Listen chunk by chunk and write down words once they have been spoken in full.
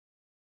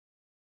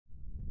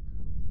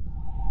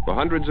For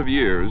hundreds of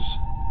years,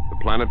 the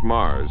planet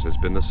Mars has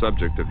been the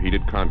subject of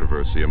heated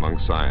controversy among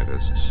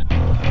scientists.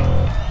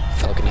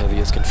 Falcon Heavy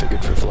is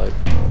configured for flight.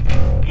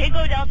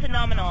 Tango Delta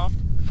nominal.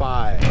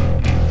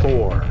 5,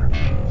 4,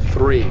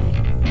 3,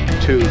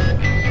 2,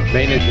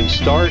 main engine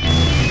start,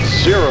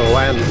 0,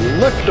 and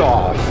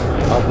liftoff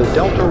of the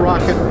Delta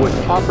rocket with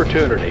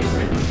Opportunity.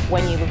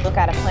 When you look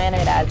at a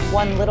planet as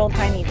one little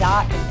tiny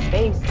dot in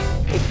space,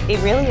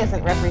 it really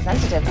isn't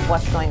representative of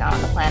what's going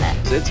on the planet.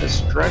 It's a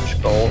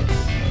stretch goal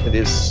that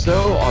is so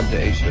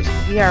audacious.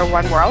 We are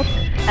one world,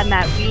 and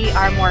that we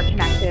are more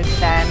connected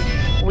than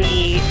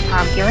we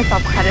give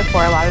ourselves credit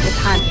for a lot of the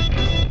time.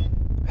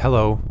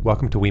 Hello,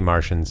 welcome to We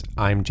Martians.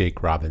 I'm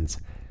Jake Robbins.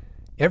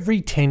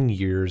 Every 10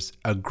 years,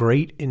 a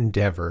great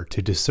endeavor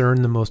to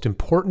discern the most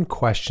important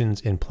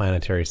questions in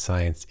planetary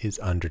science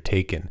is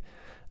undertaken.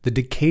 The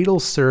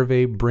Decadal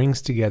Survey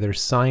brings together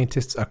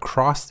scientists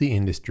across the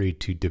industry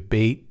to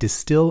debate,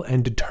 distill,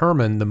 and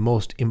determine the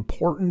most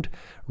important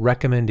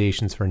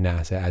recommendations for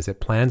NASA as it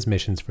plans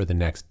missions for the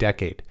next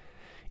decade.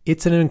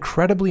 It's an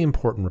incredibly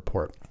important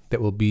report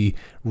that will be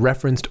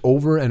referenced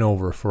over and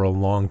over for a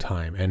long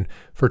time, and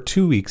for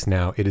 2 weeks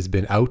now, it has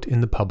been out in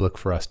the public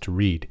for us to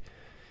read.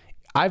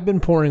 I've been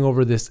poring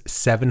over this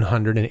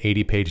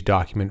 780-page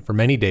document for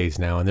many days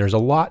now, and there's a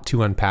lot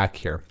to unpack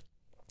here.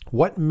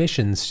 What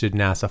missions should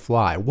NASA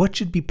fly? What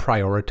should be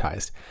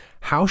prioritized?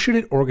 How should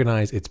it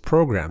organize its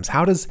programs?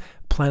 How does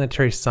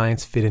planetary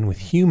science fit in with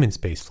human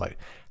spaceflight?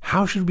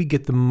 How should we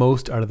get the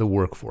most out of the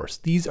workforce?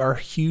 These are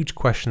huge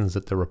questions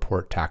that the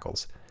report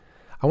tackles.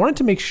 I wanted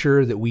to make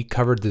sure that we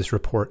covered this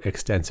report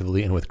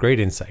extensively and with great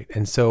insight,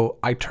 and so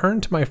I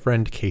turned to my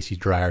friend Casey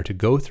Dreyer to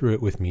go through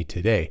it with me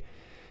today.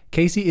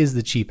 Casey is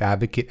the chief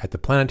advocate at the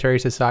Planetary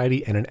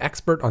Society and an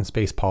expert on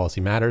space policy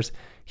matters.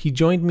 He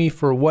joined me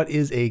for what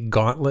is a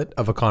gauntlet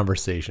of a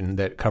conversation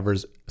that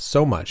covers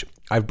so much.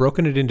 I've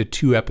broken it into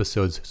 2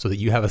 episodes so that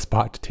you have a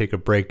spot to take a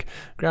break,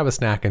 grab a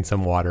snack and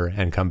some water,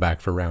 and come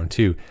back for round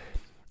 2.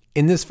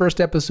 In this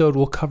first episode,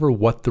 we'll cover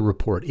what the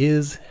report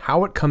is,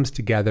 how it comes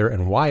together,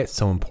 and why it's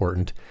so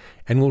important,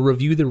 and we'll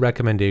review the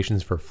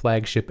recommendations for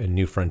Flagship and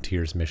New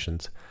Frontiers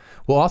missions.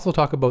 We'll also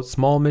talk about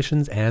small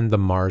missions and the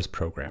Mars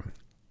program.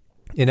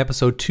 In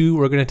episode 2,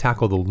 we're going to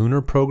tackle the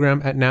lunar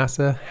program at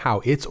NASA, how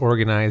it's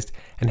organized,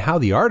 and how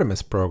the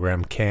Artemis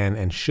program can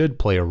and should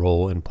play a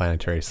role in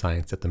planetary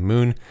science at the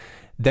moon.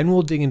 Then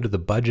we'll dig into the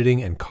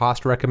budgeting and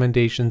cost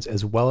recommendations,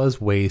 as well as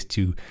ways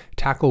to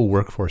tackle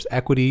workforce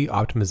equity,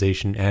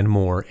 optimization, and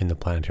more in the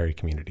planetary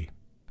community.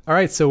 All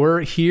right, so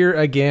we're here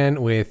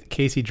again with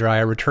Casey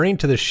Dreyer, returning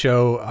to the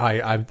show.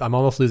 I'm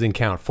almost losing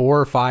count.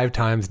 4 or 5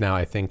 times now,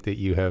 I think, that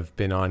you have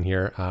been on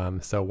here.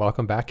 So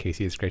welcome back,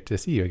 Casey. It's great to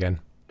see you again.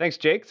 Thanks,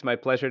 Jake. It's my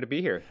pleasure to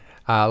be here.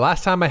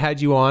 Last time I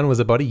had you on was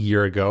about a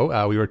year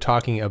ago. We were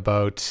talking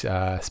about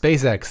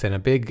SpaceX and a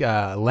big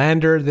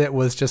lander that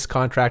was just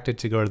contracted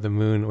to go to the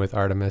moon with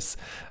Artemis.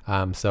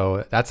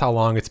 So that's how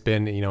long it's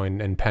been,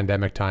 in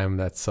pandemic time.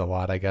 That's a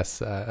lot, I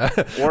guess.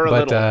 Or a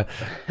little.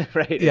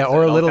 Right. Yeah,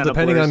 or a little,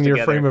 depending on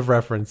your frame of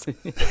reference.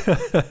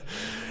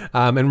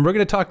 And we're going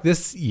to talk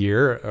this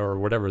year, or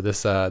whatever,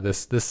 this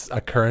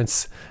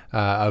occurrence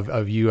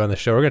of you on the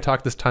show. We're going to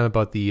talk this time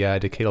about the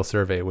Decadal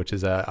Survey, which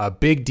is a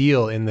big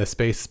deal in the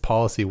space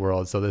policy world.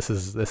 So this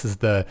is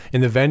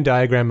in the Venn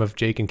diagram of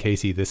Jake and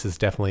Casey, this is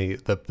definitely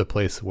the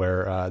place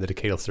where the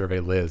Decadal Survey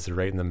lives,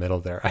 right in the middle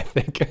there, I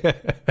think.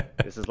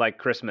 This is like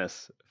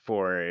Christmas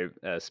for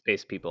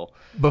space people.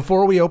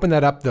 Before we open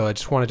that up, though, I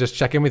just want to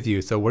check in with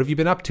you. So what have you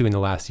been up to in the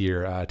last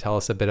year? Tell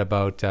us a bit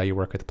about your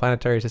work at the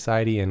Planetary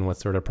Society and what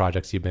sort of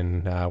projects you've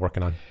been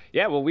working on.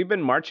 Yeah, well, we've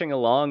been marching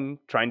along,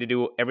 trying to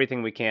do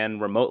everything we can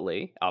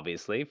remotely,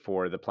 obviously,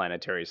 for the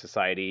Planetary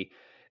Society.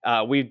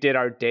 We did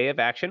our Day of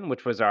Action,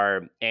 which was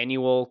our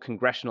annual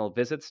Congressional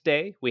Visits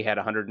Day. We had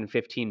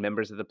 115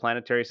 members of the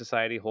Planetary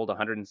Society hold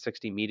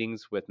 160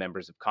 meetings with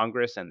members of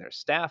Congress and their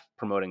staff,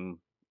 promoting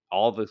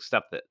all the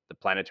stuff that the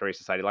Planetary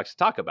Society likes to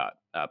talk about.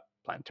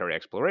 Planetary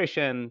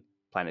exploration,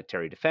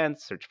 planetary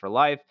defense, search for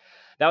life.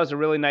 That was a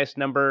really nice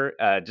number.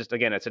 Just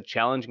again, it's a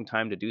challenging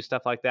time to do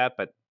stuff like that,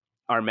 but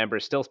our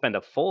members still spend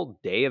a full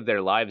day of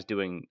their lives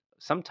doing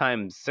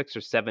sometimes 6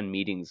 or 7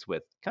 meetings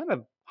with kind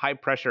of high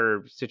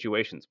pressure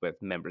situations with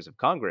members of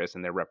Congress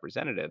and their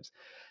representatives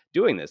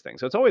doing this thing.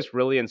 So it's always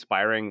really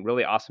inspiring,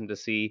 really awesome to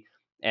see.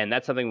 And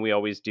that's something we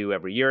always do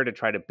every year to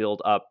try to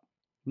build up,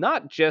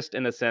 not just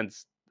in a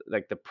sense,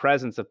 like the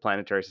presence of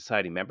Planetary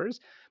Society members,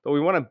 but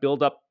we want to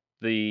build up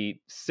the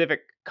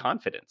civic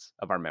confidence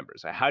of our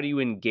members. How do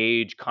you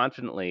engage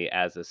confidently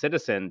as a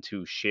citizen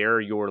to share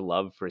your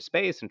love for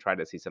space and try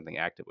to see something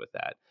active with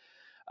that?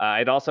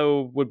 It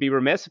also would be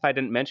remiss if I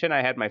didn't mention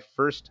I had my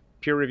first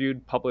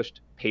peer-reviewed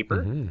published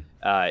paper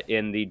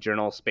in the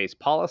journal Space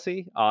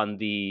Policy on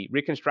the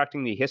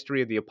reconstructing the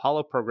history of the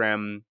Apollo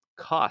program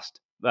cost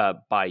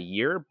by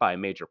year, by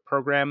major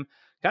program,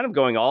 kind of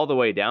going all the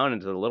way down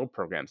into the little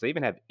programs. They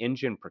even have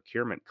engine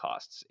procurement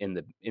costs in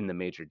the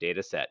major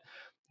data set.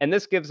 And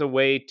this gives a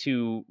way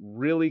to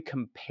really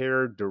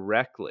compare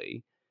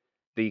directly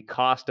the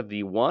cost of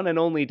the one and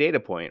only data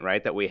point,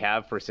 right, that we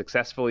have for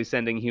successfully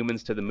sending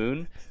humans to the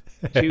moon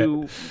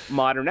to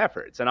modern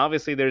efforts. And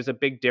obviously there's a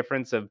big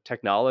difference of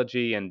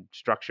technology and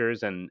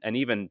structures and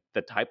even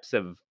the types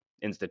of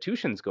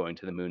institutions going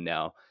to the moon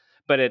now.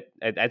 But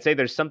I'd say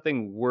there's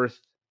something worth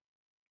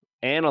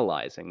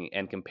analyzing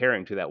and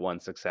comparing to that one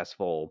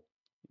successful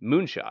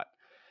moonshot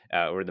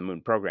or the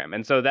moon program.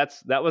 And so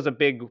that was a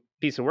big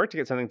piece of work to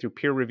get something through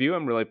peer review.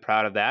 I'm really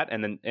proud of that.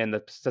 And then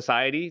the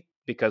society,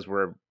 because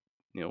we're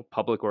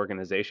public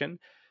organization,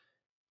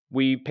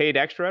 we paid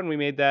extra and we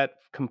made that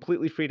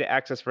completely free to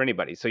access for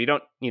anybody. So you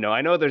don't,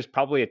 I know there's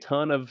probably a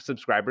ton of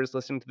subscribers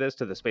listening to this,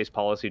 to the Space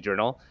Policy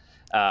Journal.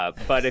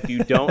 But if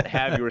you don't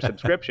have your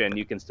subscription,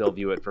 you can still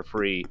view it for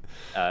free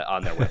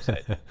on their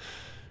website.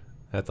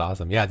 That's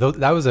awesome. Yeah,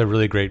 that was a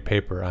really great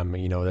paper.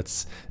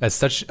 That's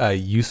such a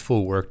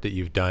useful work that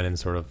you've done in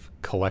sort of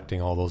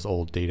collecting all those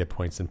old data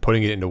points and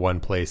putting it into one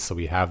place. So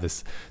we have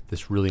this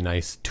really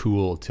nice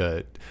tool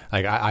to,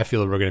 like, I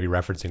feel we're going to be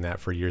referencing that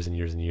for years and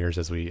years and years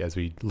as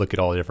we look at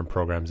all the different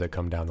programs that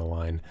come down the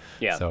line.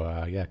 Yeah.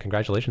 So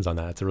congratulations on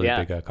that. It's a really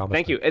big accomplishment.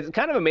 Thank you. It's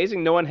kind of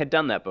amazing no one had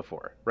done that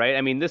before, right?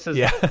 I mean, this is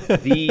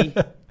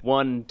the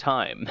one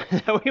time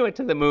that we went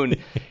to the moon,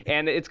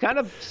 and it's kind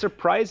of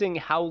surprising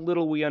how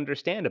little we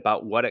understand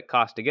about what it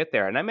cost to get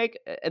there.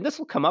 And this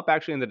will come up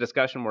actually in the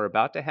discussion we're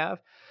about to have.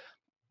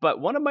 But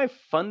one of my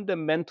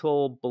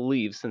fundamental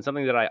beliefs, and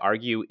something that I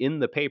argue in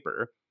the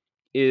paper,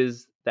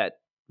 is that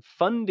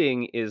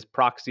funding is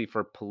proxy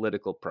for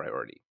political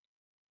priority,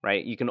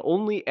 right? You can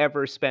only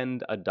ever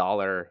spend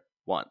 $1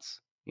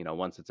 once,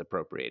 once it's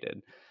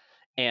appropriated.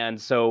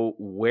 And so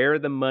where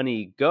the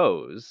money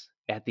goes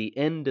at the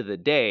end of the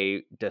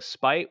day,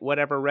 despite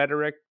whatever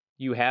rhetoric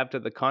you have to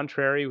the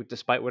contrary,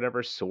 despite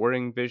whatever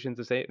soaring visions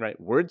of say, right?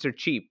 Words are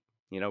cheap.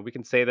 We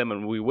can say them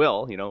and we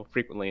will,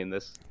 frequently in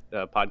this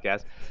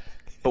podcast.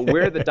 But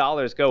where the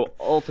dollars go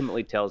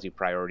ultimately tells you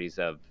priorities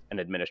of an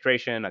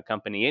administration, a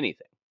company,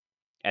 anything.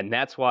 And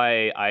that's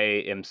why I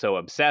am so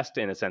obsessed,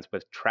 in a sense,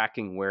 with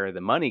tracking where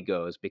the money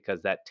goes,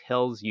 because that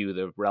tells you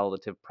the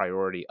relative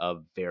priority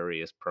of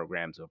various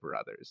programs over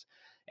others.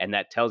 And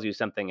that tells you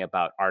something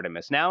about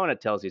Artemis now, and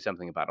it tells you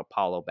something about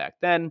Apollo back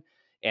then.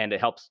 And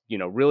it helps,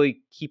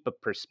 really keep a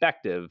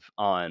perspective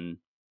on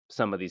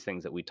some of these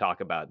things that we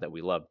talk about that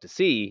we love to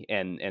see.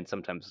 And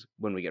sometimes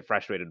when we get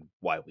frustrated,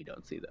 why we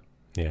don't see them.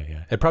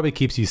 Yeah. It probably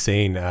keeps you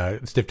sane,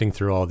 sifting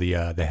through all the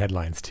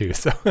headlines too.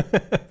 So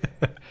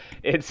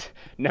it's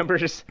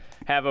numbers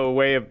have a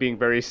way of being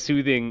very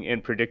soothing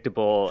and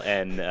predictable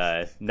and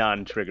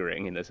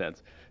non-triggering in a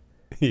sense.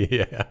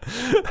 Yeah.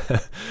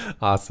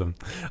 Awesome.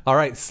 All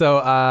right. So,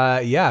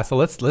 so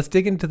let's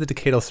dig into the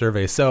decadal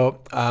survey.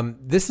 So,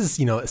 this is,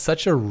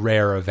 such a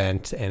rare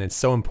event and it's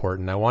so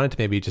important. I wanted to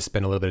maybe just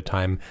spend a little bit of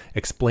time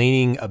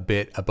explaining a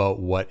bit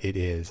about what it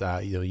is.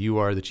 You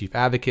are the chief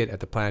advocate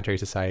at the Planetary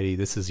Society.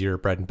 This is your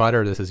bread and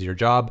butter. This is your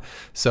job.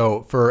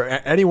 So for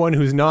anyone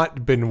who's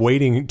not been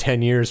waiting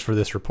 10 years for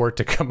this report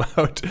to come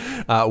out,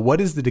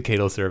 what is the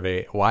decadal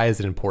survey? Why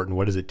is it important?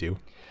 What does it do?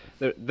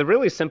 The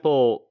really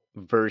simple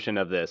version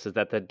of this is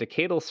that the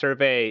decadal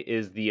survey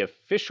is the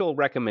official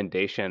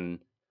recommendation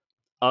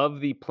of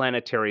the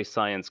planetary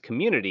science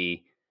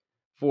community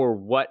for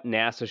what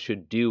NASA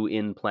should do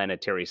in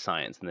planetary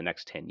science in the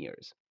next 10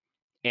 years.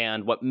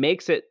 And what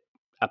makes it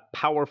a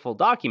powerful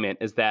document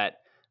is that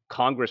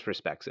Congress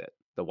respects it,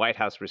 the White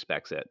House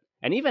respects it,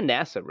 and even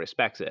NASA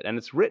respects it. And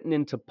it's written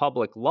into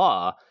public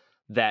law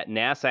that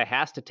NASA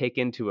has to take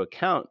into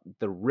account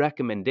the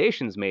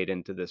recommendations made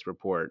into this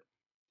report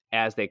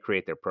as they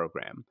create their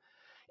program.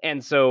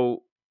 And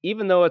so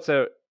even though it's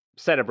a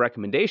set of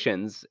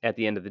recommendations, at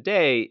the end of the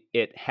day,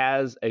 it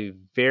has a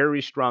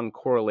very strong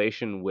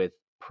correlation with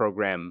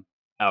program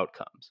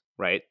outcomes,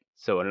 right?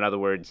 So in other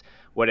words,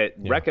 what it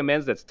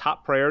recommends, that's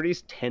top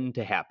priorities, tend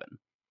to happen.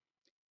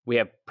 We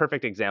have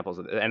perfect examples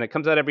of it, and it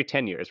comes out every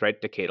 10 years,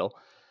 right? Decadal.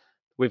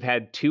 We've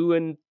had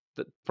two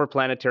for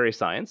planetary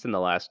science in the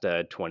last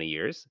 20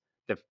 years.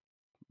 The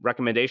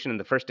recommendation in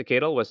the first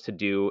decadal was to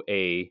do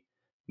a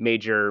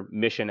major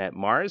mission at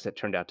Mars that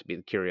turned out to be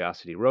the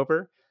Curiosity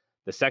rover.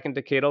 The second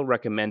decadal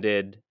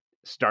recommended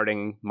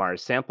starting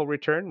Mars sample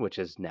return, which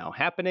is now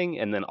happening.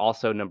 And then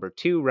also number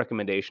 2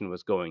 recommendation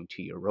was going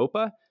to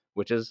Europa,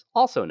 which is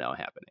also now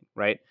happening,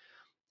 right?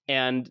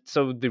 And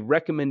so the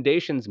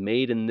recommendations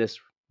made in this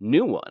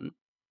new one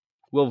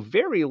will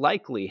very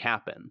likely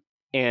happen.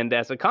 And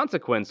as a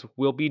consequence,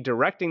 we'll be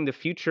directing the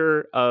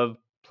future of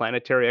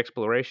planetary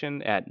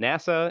exploration at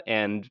NASA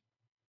and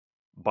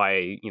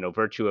by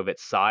virtue of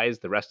its size,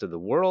 the rest of the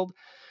world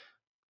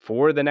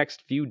for the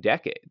next few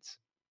decades.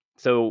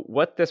 So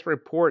what this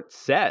report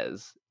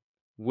says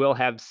will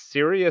have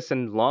serious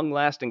and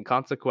long-lasting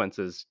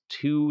consequences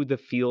to the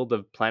field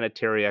of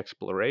planetary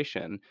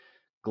exploration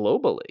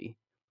globally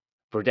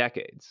for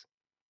decades.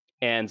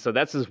 And so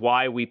this is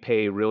why we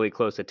pay really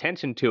close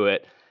attention to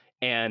it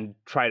and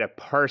try to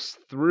parse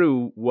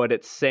through what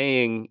it's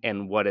saying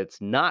and what it's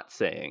not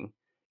saying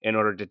in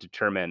order to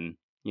determine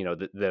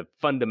the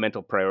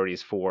fundamental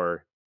priorities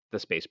for the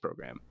space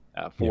program,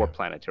 for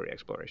planetary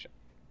exploration.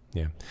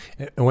 Yeah.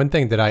 And one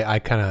thing that I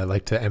kind of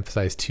like to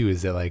emphasize too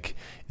is that like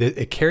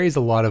it carries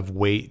a lot of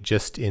weight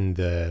just in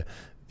the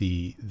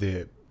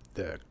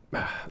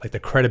like the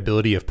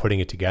credibility of putting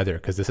it together,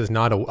 because this is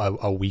not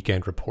a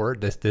weekend report.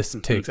 This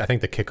takes, I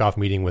think the kickoff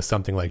meeting was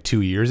something like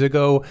 2 years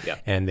ago,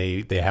 and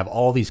they have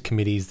all these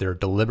committees. They're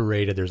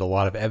deliberated. There's a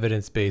lot of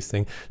evidence-based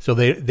thing. So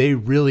they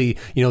really,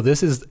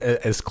 this is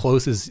as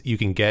close as you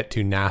can get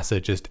to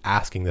NASA just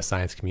asking the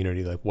science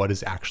community like what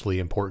is actually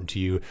important to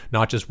you,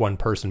 not just one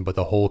person but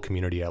the whole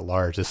community at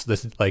large.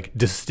 This like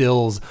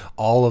distills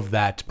all of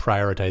that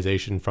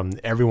prioritization from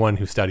everyone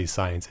who studies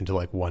science into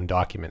like one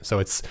document. So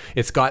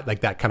it's got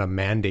like that kind of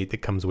mandate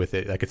that comes with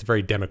it. Like it's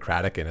very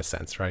democratic in a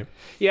sense, right?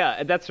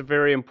 Yeah, that's a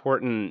very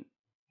important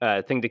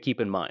thing to keep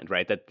in mind,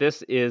 right? That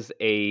this is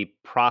a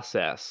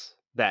process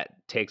that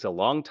takes a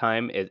long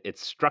time.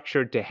 It's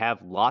structured to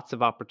have lots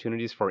of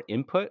opportunities for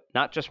input,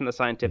 not just from the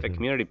scientific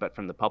community, but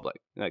from the public.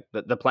 Like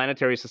the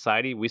Planetary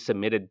Society, we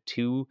submitted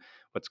 2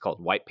 what's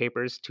called white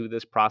papers to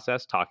this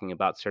process talking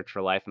about search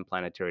for life and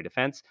planetary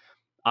defense.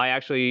 I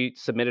actually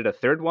submitted a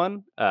 3rd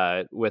one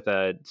with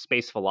a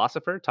space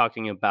philosopher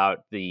talking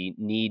about the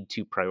need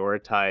to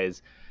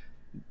prioritize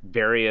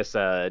various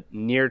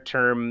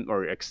near-term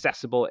or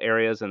accessible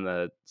areas in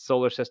the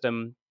solar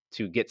system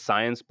to get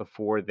science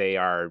before they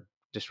are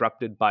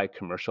disrupted by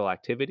commercial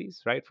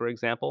activities, right, for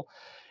example.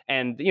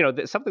 And,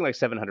 something like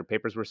 700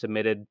 papers were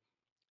submitted.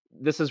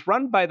 This is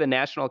run by the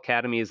National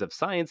Academies of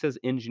Sciences,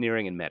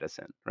 Engineering, and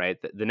Medicine, right?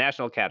 The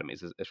National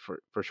Academies is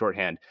for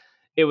shorthand.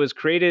 It was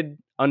created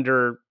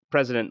under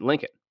President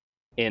Lincoln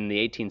in the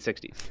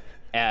 1860s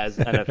as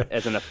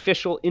an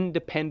official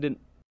independent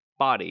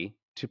body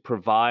to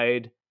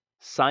provide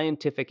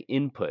scientific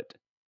input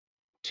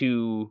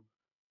to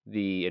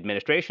the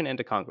administration and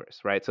to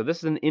Congress, right? So this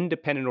is an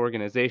independent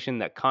organization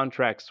that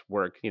contracts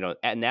work.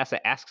 NASA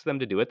asks them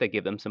to do it. They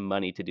give them some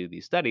money to do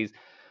these studies.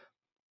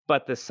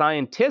 But the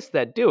scientists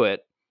that do it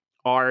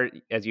are,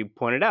 as you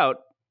pointed out,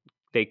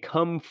 they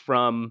come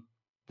from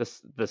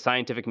the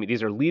scientific community.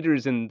 These are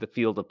leaders in the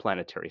field of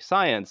planetary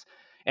science,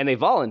 and they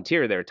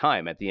volunteer their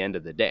time at the end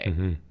of the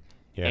day.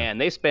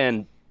 And they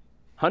spend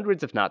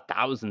hundreds, if not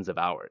thousands of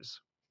hours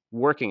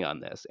working on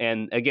this.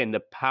 And again,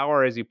 the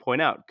power, as you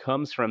point out,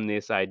 comes from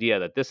this idea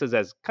that this is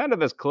as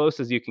close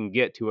as you can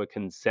get to a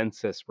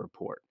consensus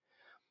report.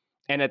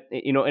 And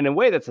in a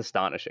way that's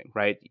astonishing,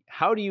 right?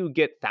 How do you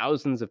get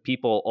thousands of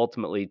people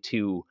ultimately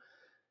to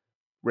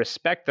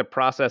respect the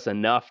process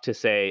enough to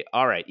say,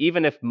 all right,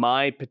 even if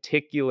my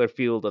particular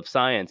field of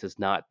science is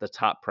not the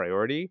top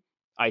priority,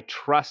 I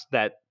trust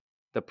that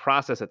the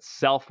process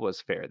itself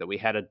was fair, that we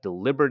had a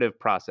deliberative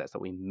process, that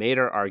we made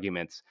our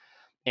arguments.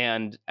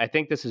 And I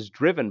think this is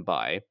driven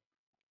by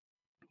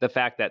the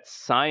fact that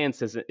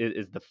science is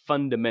the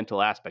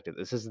fundamental aspect of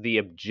this. This is the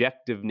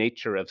objective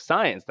nature of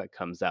science that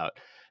comes out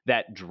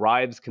that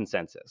drives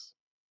consensus.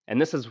 And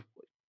this is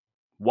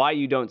why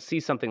you don't see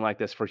something like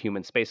this for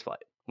human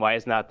spaceflight. Why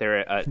is not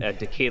there a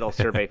decadal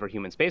survey for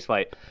human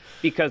spaceflight?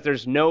 Because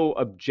there's no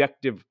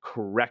objective,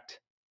 correct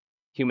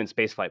human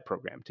spaceflight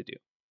program to do,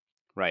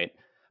 right?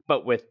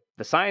 But with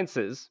the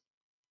sciences,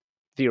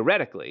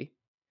 theoretically,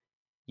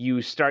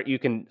 you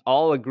can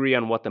all agree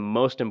on what the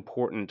most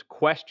important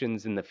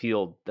questions in the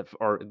field,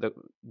 or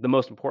the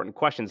most important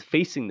questions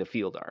facing the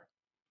field are.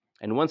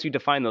 And once you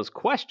define those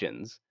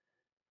questions,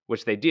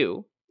 which they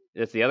do,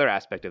 that's the other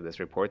aspect of this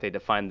report. They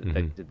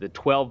define the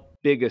 12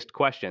 biggest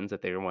questions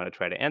that they want to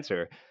try to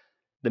answer.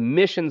 The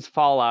missions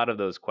fall out of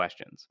those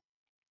questions,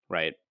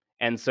 right?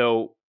 And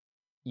so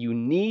you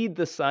need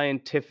the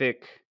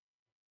scientific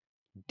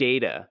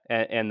data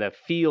and the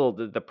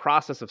field, the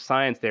process of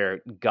science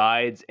there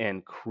guides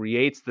and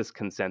creates this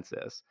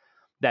consensus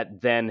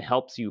that then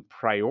helps you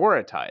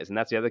prioritize. And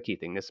that's the other key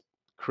thing. This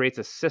creates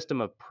a system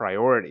of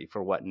priority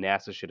for what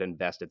NASA should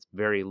invest. It's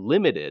very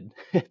limited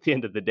at the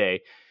end of the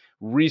day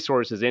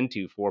resources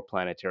into for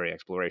planetary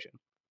exploration.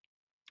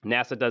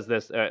 NASA does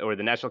this, or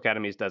the National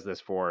Academies does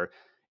this for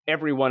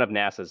every one of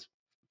NASA's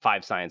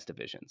 5 science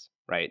divisions,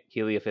 right?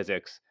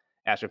 Heliophysics,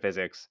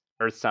 astrophysics,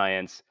 earth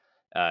science,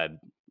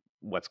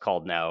 what's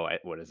called now,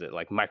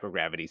 like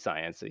microgravity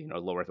science,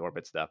 low Earth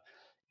orbit stuff,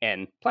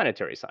 and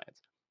planetary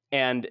science.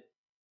 And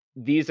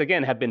these,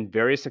 again, have been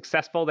very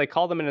successful. They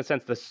call them, in a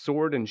sense, the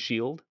sword and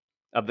shield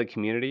of the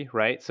community,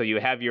 right? So you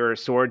have your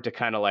sword to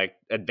kind of like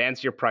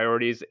advance your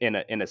priorities in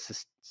a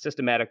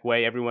systematic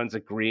way. Everyone's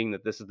agreeing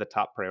that this is the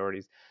top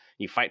priorities.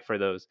 You fight for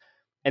those.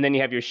 And then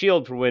you have your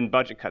shield for when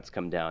budget cuts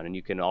come down, and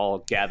you can all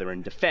gather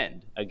and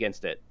defend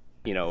against it,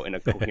 in a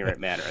coherent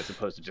manner, as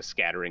opposed to just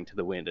scattering to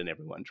the wind and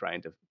everyone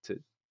trying to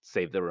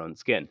save their own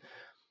skin.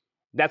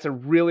 That's a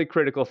really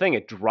critical thing.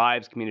 It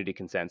drives community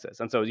consensus.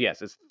 And so,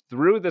 yes, it's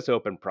through this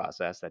open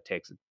process that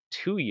takes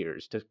 2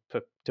 years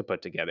to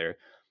put together.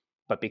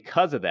 But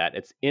because of that,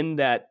 it's in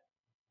that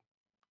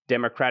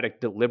democratic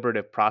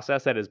deliberative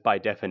process that is by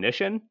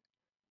definition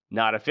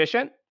not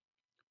efficient.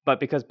 But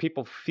because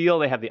people feel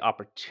they have the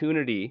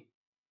opportunity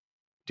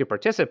to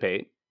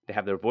participate, to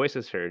have their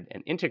voices heard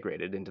and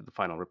integrated into the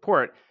final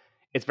report,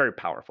 it's very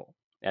powerful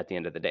at the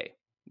end of the day.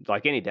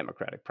 like any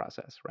democratic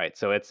process, right?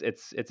 So it's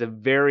a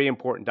very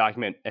important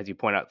document, as you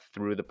point out,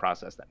 through the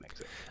process that makes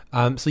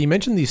it. So you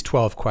mentioned these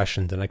 12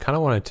 questions, and I kind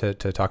of wanted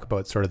to talk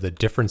about sort of the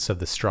difference of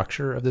the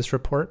structure of this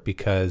report,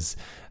 because,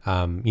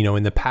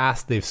 in the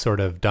past, they've sort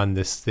of done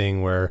this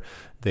thing where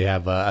they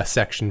have a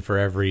section for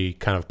every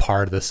kind of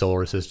part of the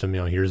solar system.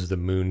 Here's the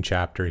moon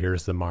chapter,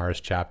 here's the Mars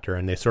chapter,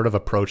 and they sort of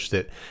approached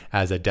it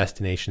as a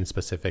destination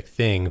specific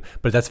thing.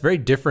 But that's very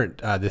different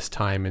this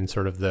time in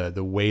sort of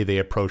the way they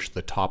approach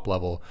the top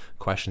level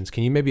questions.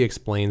 Can you maybe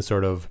explain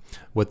sort of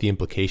what the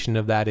implication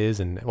of that is,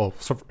 and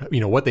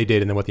what they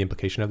did and then what the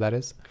implication of that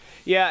is?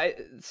 Yeah.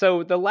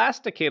 So the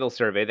last decadal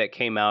survey that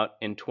came out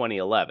in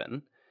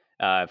 2011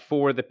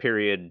 for the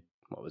period,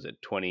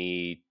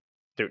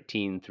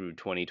 2013 through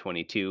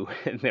 2022,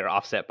 and they're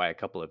offset by a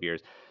couple of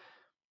years,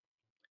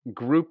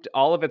 grouped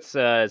all of its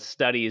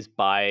studies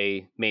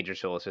by major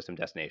solar system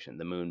destination: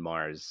 the moon,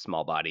 Mars,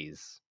 small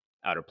bodies,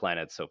 outer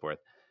planets, so forth.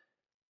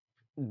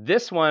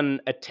 This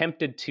one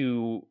attempted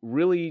to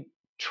really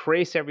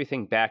trace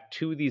everything back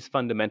to these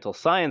fundamental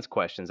science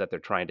questions that they're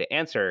trying to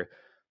answer,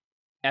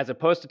 as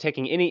opposed to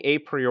taking any a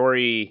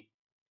priori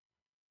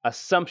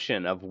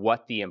assumption of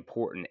what the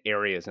important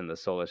areas in the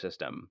solar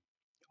system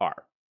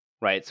are,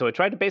 right? So it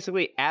tried to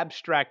basically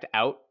abstract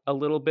out a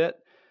little bit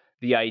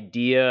the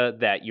idea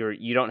that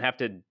you don't have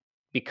to,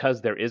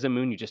 because there is a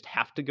moon, you just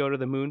have to go to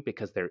the moon.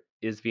 Because there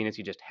is Venus,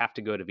 you just have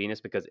to go to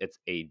Venus because it's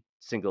a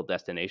single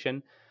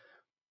destination.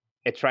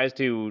 It tries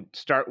to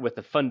start with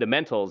the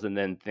fundamentals, and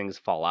then things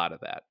fall out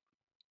of that.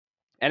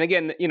 And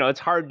again, it's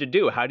hard to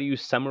do. How do you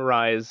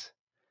summarize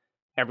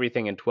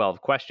everything in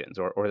 12 questions,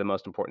 or the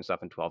most important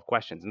stuff in 12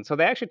 questions? And so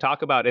they actually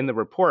talk about in the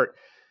report,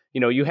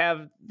 you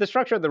have the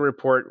structure of the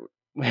report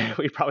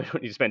we probably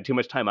don't need to spend too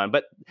much time on,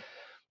 but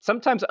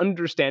sometimes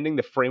understanding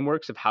the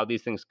frameworks of how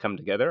these things come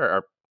together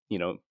are,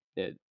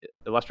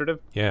 illustrative.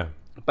 Yeah.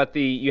 But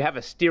you have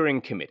a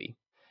steering committee,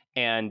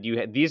 and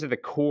these are the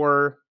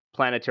core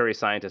planetary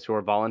scientists who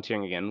are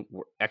volunteering, again,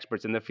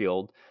 experts in the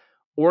field,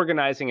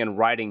 organizing and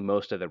writing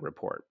most of the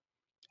report.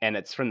 And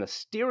it's from the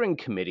steering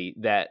committee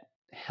that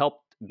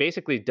helped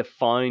basically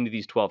define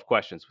these 12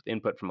 questions with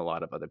input from a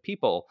lot of other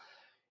people.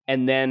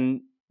 And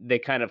then they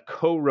kind of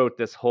co-wrote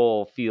this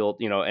whole field,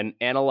 and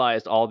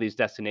analyzed all these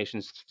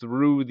destinations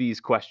through these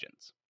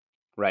questions,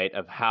 right?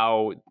 Of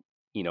how,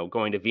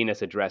 going to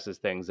Venus addresses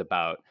things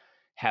about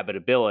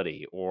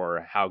habitability,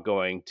 or how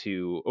going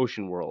to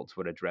ocean worlds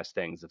would address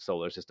things of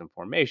solar system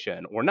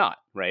formation or not,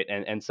 right?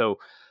 And so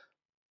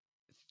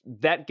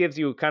that gives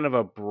you kind of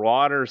a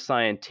broader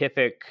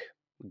scientific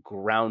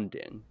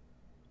grounding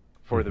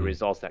for the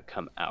results that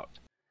come out.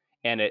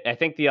 And I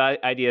think the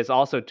idea is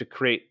also to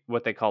create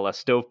what they call a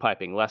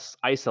stovepiping, less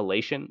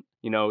isolation,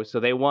 so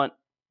they want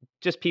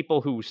just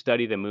people who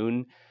study the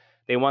moon,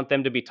 they want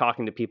them to be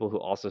talking to people who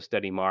also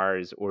study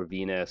Mars or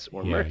Venus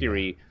or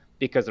Mercury,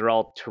 because they're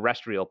all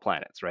terrestrial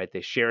planets, right?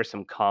 They share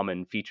some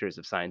common features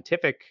of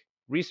scientific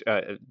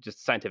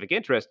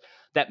interest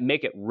that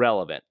make it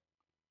relevant.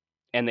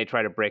 And they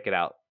try to break it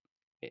out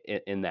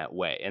in that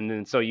way. And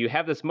then so you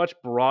have this much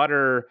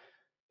broader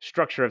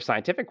structure of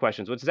scientific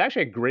questions, which is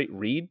actually a great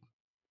read.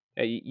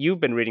 You've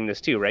been reading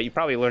this too, right? You're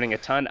probably learning a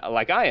ton,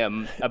 like I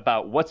am,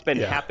 about what's been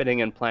happening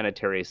in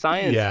planetary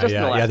science. In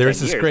the last There's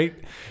 10 this years.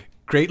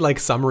 great like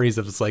summaries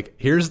of, it's like,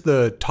 here's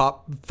the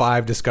top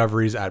 5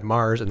 discoveries at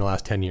Mars in the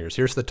last 10 years.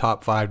 Here's the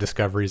top 5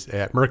 discoveries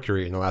at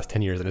Mercury in the last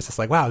 10 years. And it's just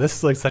like, wow, this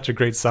is like such a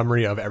great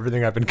summary of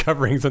everything I've been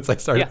covering since I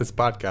started this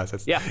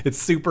podcast. It's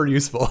super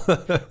useful.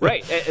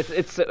 Right.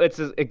 It's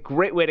a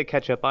great way to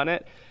catch up on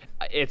it.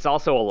 It's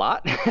also a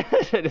lot.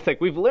 It's like,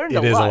 we've learned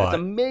a lot. It's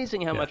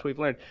amazing how much we've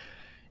learned.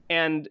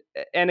 And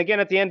again,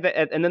 at the end,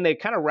 and then they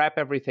kind of wrap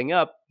everything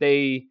up.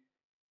 They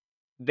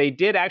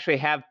did actually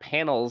have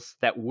panels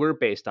that were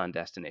based on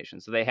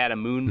destinations. So they had a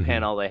moon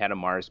panel, they had a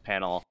Mars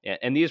panel,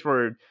 and these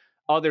were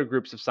other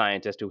groups of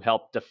scientists who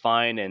helped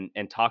define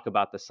and talk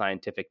about the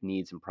scientific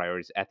needs and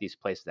priorities at these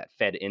places that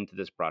fed into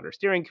this broader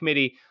steering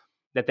committee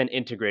that then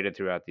integrated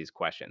throughout these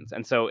questions.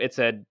 And so it's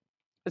a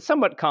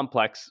somewhat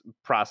complex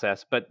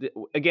process, but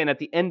again, at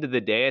the end of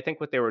the day, I think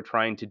what they were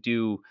trying to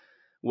do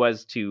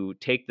was to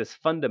take this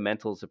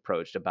fundamentals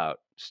approach about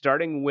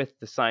starting with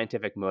the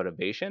scientific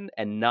motivation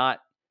and not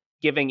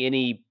giving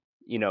any,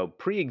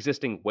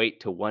 pre-existing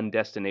weight to one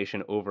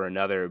destination over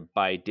another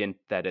by dint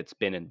that it's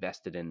been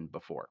invested in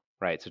before,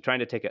 right? So trying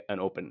to take an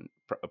open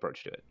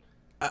approach to it.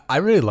 I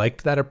really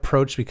liked that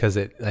approach because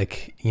it,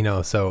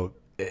 so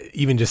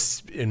even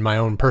just in my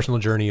own personal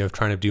journey of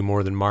trying to do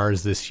more than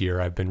Mars this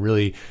year, I've been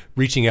really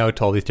reaching out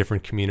to all these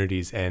different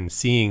communities and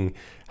seeing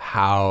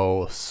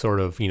how sort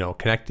of,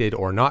 connected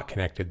or not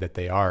connected that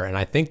they are. And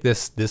I think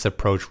this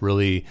approach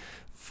really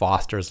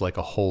fosters like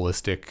a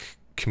holistic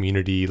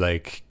community.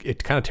 Like,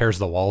 it kind of tears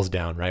the walls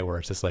down, right? Where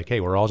it's just like, hey,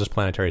 we're all just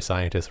planetary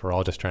scientists. We're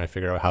all just trying to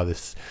figure out how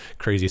this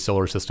crazy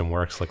solar system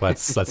works. Like,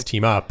 let's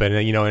team up. And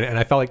and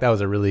I felt like that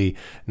was a really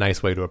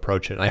nice way to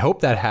approach it. And I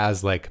hope that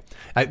has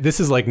this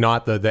is like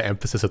not the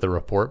emphasis of the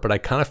report, but I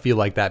kind of feel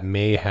like that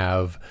may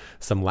have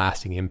some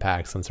lasting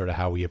impacts on sort of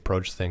how we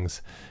approach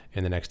things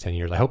in the next 10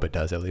 years. I hope it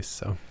does, at least.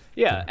 So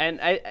Yeah, and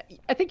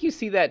I think you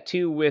see that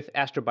too with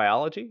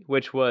astrobiology,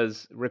 which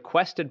was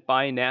requested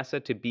by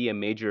NASA to be a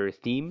major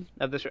theme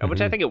of this,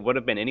 which I think it would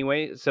have been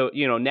anyway. So,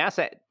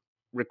 NASA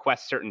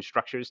requests certain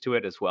structures to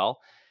it as well,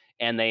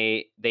 and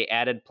they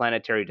added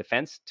planetary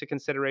defense to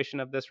consideration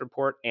of this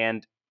report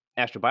and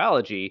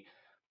astrobiology.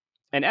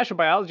 And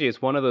astrobiology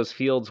is one of those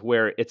fields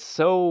where it's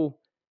so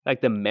like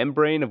the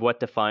membrane of what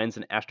defines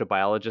an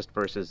astrobiologist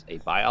versus a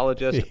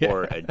biologist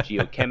or a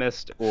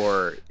geochemist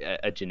or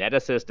a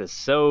geneticist is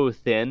so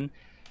thin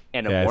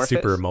and amorphous.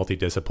 It's super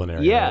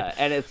multidisciplinary. Yeah, right?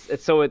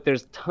 and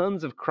there's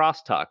tons of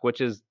crosstalk,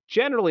 which is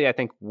generally, I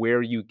think,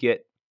 where you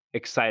get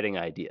exciting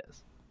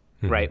ideas,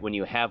 right? When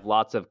you have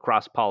lots of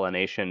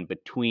cross-pollination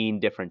between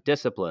different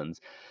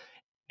disciplines.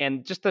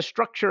 And just the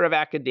structure of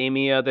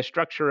academia, the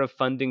structure of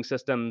funding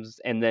systems,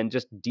 and then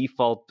just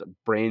default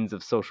brains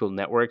of social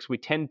networks, we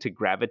tend to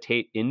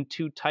gravitate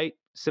into tight,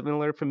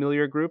 similar,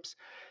 familiar groups.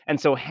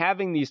 And so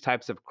having these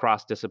types of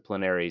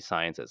cross-disciplinary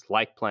sciences,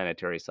 like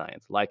planetary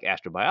science, like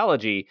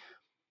astrobiology,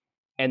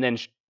 and then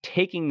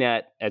taking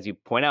that, as you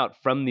point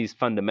out, from these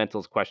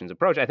fundamentals questions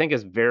approach, I think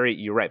is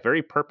you're right,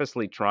 very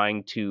purposely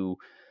trying to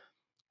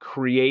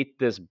create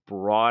this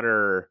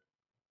broader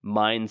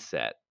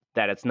mindset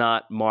that it's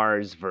not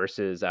Mars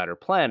versus outer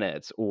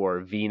planets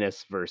or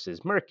Venus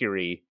versus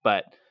Mercury,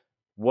 but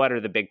what are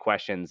the big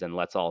questions, and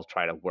let's all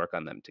try to work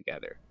on them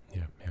together.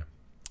 Yeah.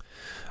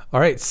 All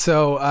right.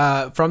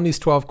 So from these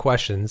 12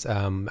 questions,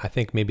 I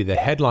think maybe the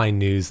headline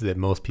news that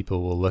most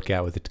people will look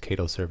at with the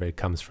Decadal Survey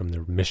comes from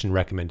the mission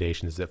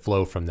recommendations that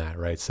flow from that,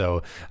 right?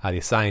 So the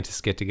scientists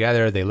get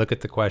together, they look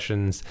at the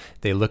questions,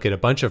 they look at a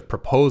bunch of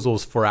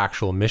proposals for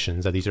actual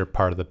missions. These are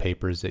part of the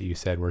papers that you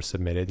said were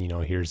submitted.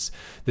 Here's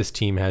this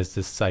team has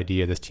this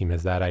idea, this team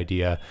has that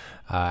idea,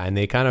 and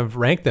they kind of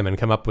rank them and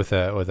come up with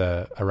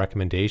a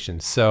recommendation.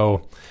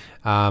 So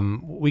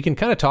we can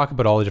kind of talk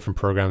about all the different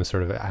programs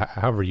sort of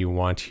however you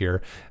want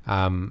here.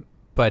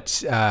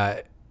 But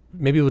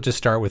maybe we'll just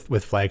start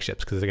with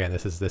flagships, because again,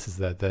 this is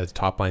the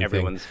top line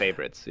Everyone's thing.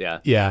 favorites. Yeah.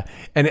 Yeah.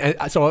 And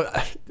so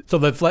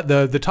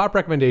the top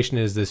recommendation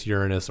is this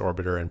Uranus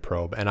orbiter and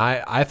probe. And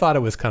I thought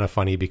it was kind of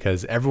funny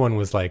because everyone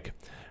was like,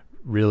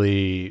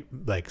 really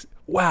like,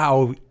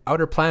 wow,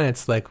 outer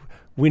planets, like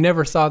we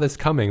never saw this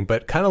coming.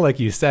 But kind of like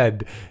you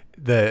said,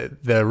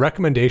 the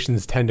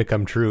recommendations tend to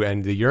come true,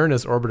 and the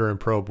Uranus orbiter and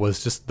probe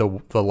was just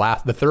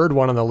the third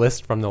one on the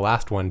list from the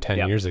last one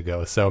 10 years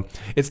ago. So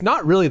it's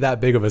not really that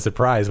big of a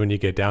surprise when you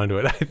get down to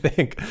it, I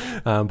think.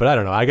 But I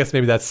don't know. I guess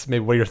maybe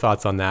what are your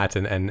thoughts on that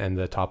and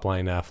the top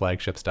line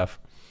flagship stuff?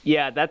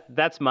 Yeah,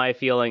 that's my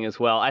feeling as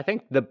well. I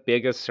think the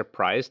biggest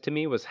surprise to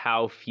me was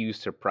how few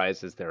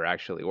surprises there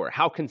actually were,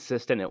 how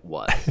consistent it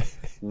was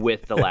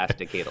with the last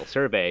Decadal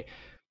Survey.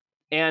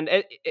 And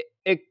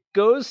it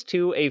goes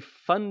to a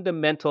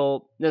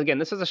fundamental, again,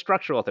 this is a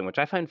structural thing, which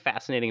I find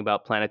fascinating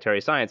about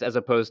planetary science, as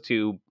opposed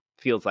to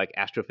fields like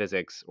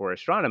astrophysics or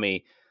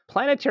astronomy.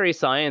 Planetary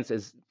science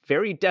is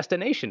very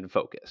destination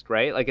focused,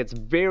 right? Like it's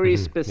very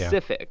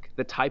specific,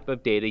 the type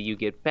of data you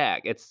get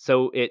back.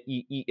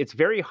 It's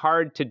very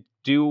hard to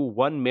do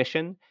one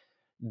mission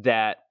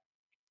that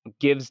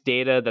gives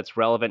data that's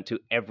relevant to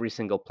every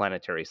single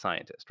planetary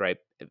scientist, right?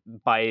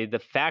 By the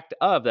fact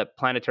of that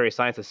planetary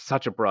science is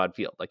such a broad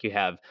field. Like you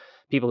have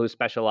people who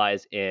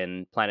specialize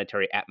in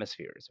planetary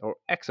atmospheres or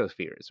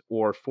exospheres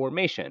or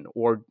formation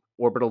or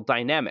orbital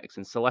dynamics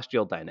and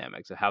celestial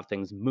dynamics of how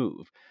things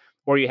move.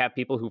 Or you have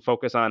people who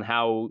focus on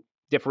how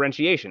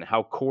differentiation,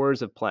 how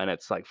cores of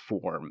planets like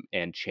form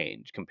and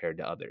change compared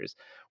to others.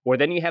 Or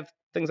then you have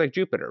things like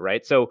Jupiter,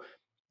 right? So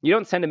you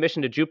don't send a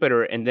mission to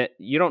Jupiter and that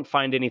you don't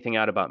find anything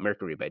out about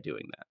Mercury by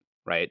doing that,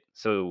 right?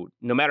 So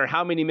no matter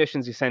how many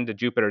missions you send to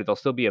Jupiter, there'll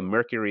still be a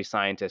Mercury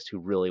scientist who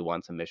really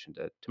wants a mission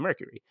to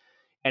Mercury.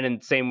 And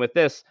then same with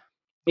this,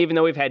 even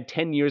though we've had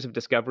 10 years of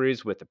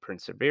discoveries with the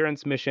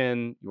Perseverance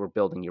mission, we're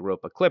building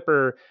Europa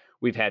Clipper,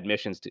 we've had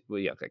missions to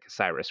like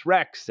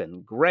OSIRIS-REx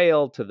and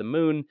Grail to the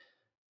moon.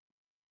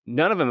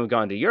 None of them have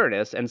gone to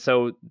Uranus. And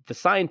so the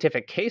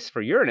scientific case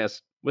for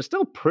Uranus was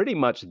still pretty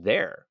much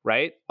there,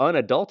 right?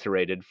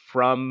 Unadulterated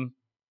from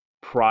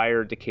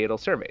prior decadal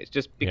surveys,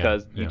 just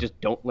because you just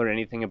don't learn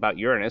anything about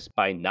Uranus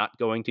by not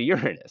going to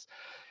Uranus.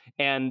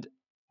 And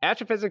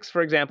astrophysics,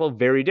 for example,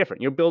 very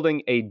different. You're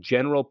building a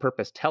general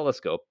purpose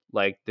telescope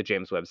like the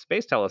James Webb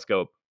Space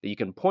Telescope that you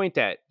can point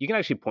at. You can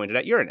actually point it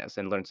at Uranus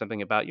and learn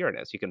something about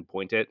Uranus. You can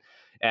point it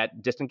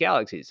at distant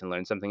galaxies and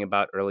learn something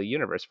about early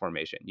universe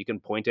formation. You can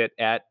point it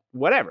at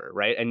whatever,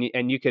 right?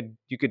 And you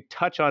could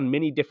touch on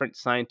many different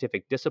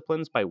scientific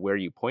disciplines by where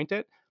you point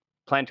it.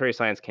 Planetary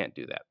science can't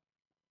do that.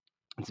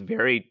 It's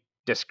very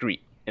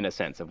discrete in a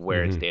sense of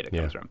where its data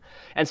comes from.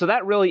 And so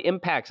that really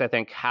impacts, I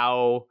think,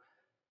 how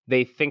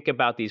they think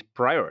about these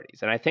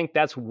priorities. And I think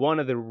that's one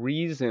of the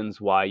reasons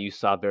why you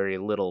saw very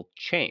little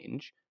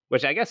change,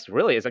 which I guess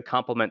really is a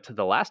compliment to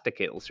the last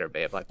decadal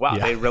survey of like, wow,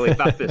 they really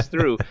thought this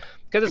through.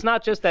 Because it's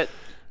not just that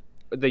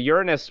the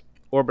Uranus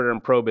orbiter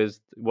and probe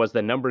was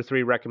the number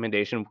 3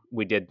 recommendation.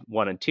 We did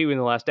 1 and 2 in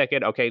the last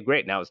decade. Okay,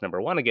 great. Now it's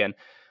number 1 again.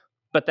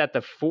 But that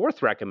the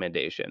 4th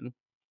recommendation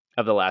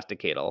of the last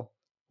decadal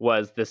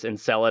was this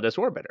Enceladus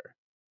orbiter,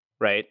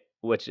 right?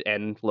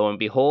 And lo and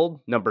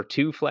behold, number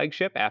 2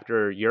 flagship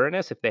after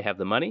Uranus, if they have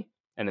the money,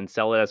 and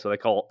Enceladus, what they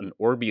call an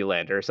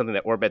orbulander, something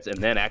that orbits and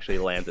then actually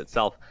lands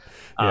itself.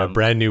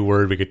 Brand new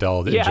word we could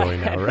all enjoy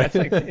now, right?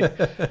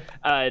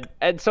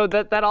 And so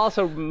that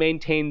also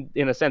maintained,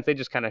 in a sense, they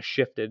just kind of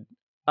shifted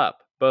up,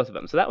 both of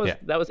them. So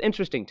that was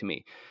interesting to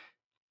me.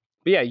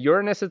 But yeah,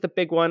 Uranus is the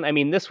big one. I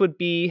mean, this would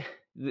be,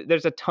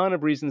 there's a ton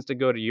of reasons to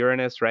go to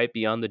Uranus, right?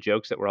 Beyond the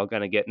jokes that we're all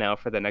going to get now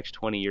for the next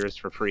 20 years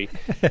for free.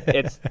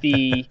 It's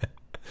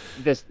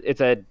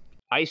it's a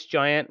ice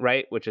giant,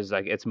 right? Which is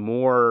like, it's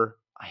more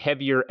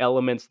heavier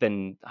elements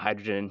than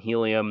hydrogen and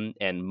helium,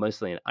 and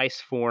mostly in ice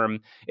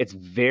form. It's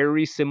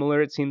very similar,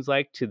 it seems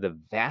like, to the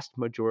vast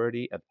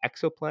majority of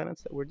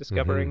exoplanets that we're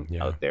discovering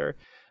out there.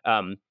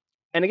 And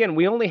again,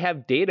 we only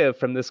have data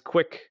from this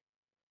quick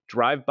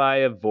drive-by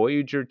of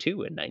Voyager 2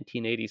 in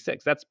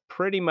 1986. That's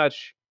pretty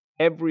much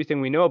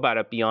everything we know about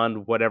it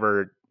beyond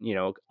whatever,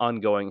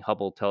 ongoing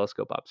Hubble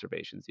telescope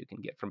observations you can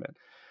get from it.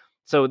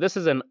 So this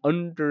is an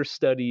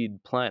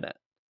understudied planet.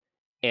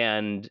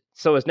 And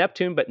so is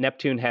Neptune, but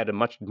Neptune had a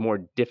much more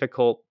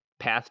difficult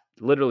path,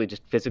 literally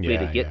just physically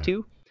to get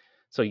to.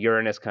 So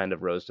Uranus kind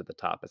of rose to the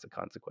top as a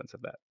consequence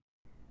of that.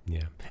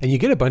 Yeah. And you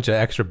get a bunch of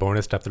extra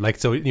bonus stuff. Like,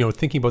 so,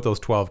 thinking about those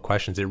 12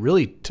 questions, it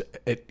really,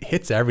 it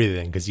hits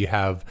everything, because you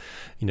have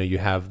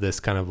this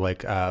kind of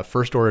like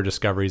first order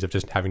discoveries of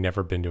just having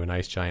never been to an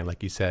ice giant,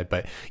 like you said,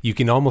 but you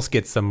can almost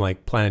get some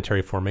like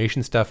planetary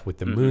formation stuff with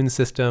the moon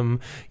system.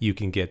 You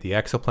can get the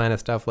exoplanet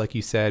stuff, like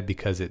you said,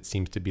 because it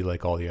seems to be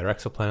like all the other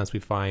exoplanets we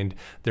find.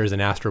 There's an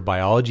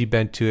astrobiology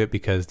bent to it,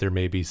 because there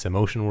may be some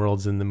ocean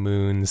worlds in the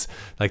moons.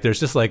 Like, there's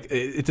just like,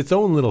 it's its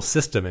own little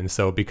system. And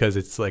so, because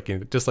it's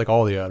like, just like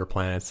all the other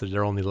planets,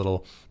 they're only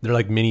they're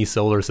like mini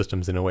solar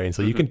systems in a way. And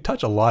so you can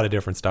touch a lot of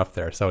different stuff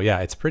there. So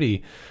yeah, they're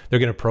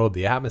going to probe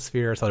the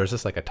atmosphere. So there's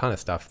just like a ton of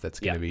stuff that's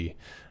going to be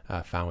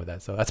found with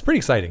that. So that's pretty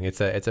exciting.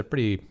 It's a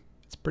pretty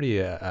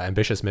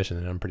ambitious mission,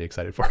 and I'm pretty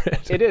excited for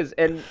it. It is.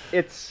 And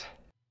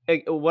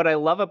what I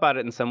love about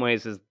it in some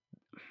ways is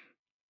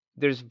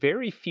there's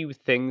very few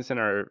things in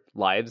our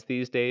lives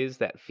these days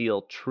that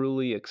feel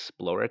truly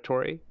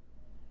exploratory,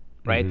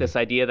 right? This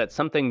idea that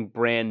something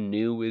brand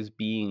new is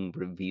being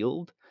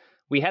revealed.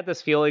 We had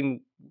this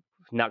feeling,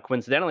 not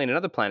coincidentally, in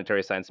another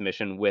planetary science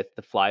mission with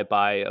the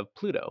flyby of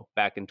Pluto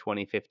back in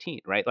 2015,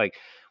 right? Like,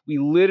 we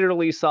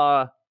literally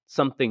saw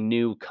something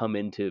new come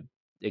into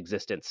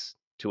existence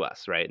to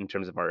us, right? In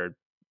terms of our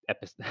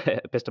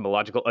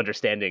epistemological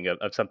understanding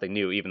of something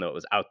new, even though it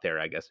was out there,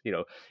 I guess.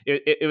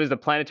 It was the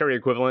planetary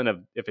equivalent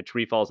of if a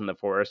tree falls in the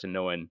forest and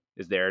no one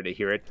is there to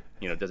hear it,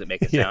 does it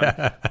make a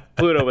sound?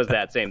 Pluto was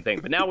that same thing.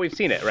 But now we've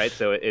seen it, right?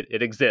 So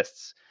it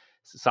exists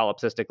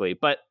solipsistically.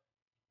 But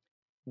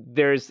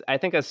there's, I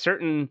think, a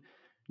certain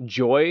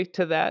joy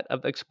to that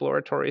of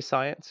exploratory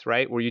science,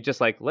 right? Where you just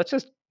like, let's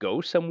just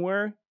go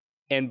somewhere.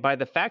 And by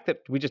the fact that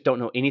we just don't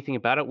know anything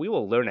about it, we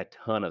will learn a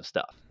ton of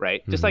stuff,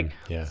 right? Just like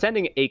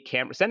sending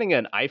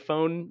an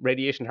iPhone,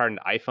 radiation hardened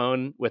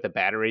iPhone with a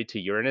battery to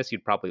Uranus,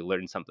 you'd probably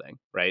learn something,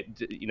 right?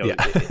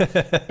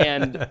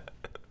 And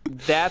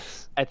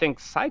that's, I think,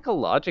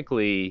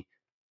 psychologically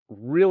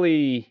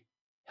really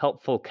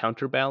helpful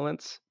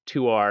counterbalance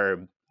to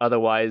our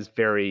otherwise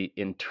very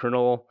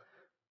internal,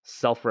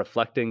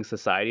 self-reflecting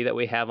society that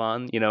we have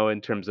on,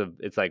 in terms of,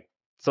 it's like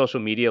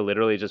social media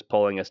literally just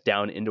pulling us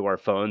down into our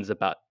phones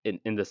about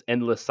in this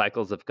endless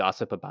cycles of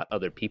gossip about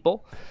other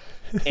people.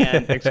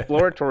 And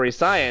exploratory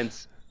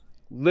science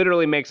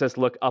literally makes us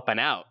look up and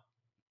out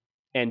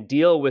and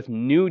deal with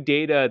new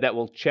data that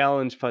will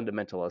challenge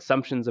fundamental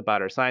assumptions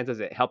about our sciences.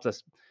 It helps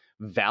us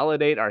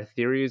validate our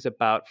theories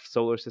about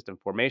solar system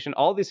formation.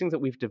 All these things that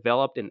we've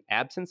developed in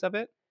absence of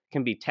it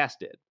can be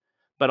tested,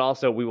 but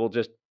also we will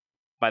just,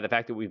 by the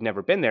fact that we've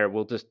never been there,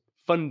 we'll just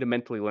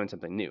fundamentally learn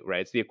something new,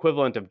 right? It's the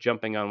equivalent of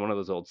jumping on one of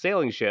those old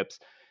sailing ships,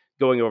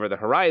 going over the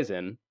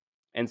horizon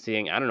and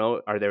seeing, I don't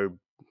know, are there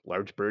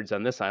large birds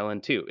on this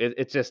island too?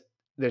 It's just,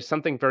 there's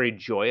something very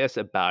joyous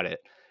about it.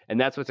 And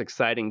that's what's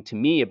exciting to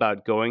me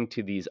about going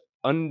to these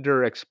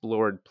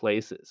underexplored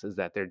places, is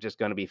that they're just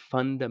going to be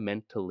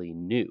fundamentally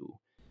new.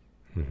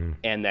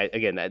 And that,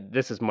 again,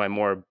 this is my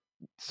more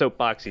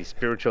soapboxy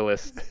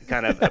spiritualist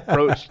kind of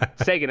approach,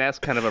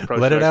 Sagan-esque kind of approach.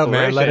 Let it out,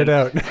 man. Let it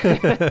out.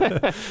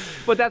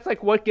 But that's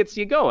like what gets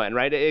you going,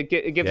 right? It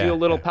gives you a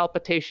little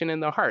palpitation in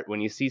the heart when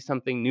you see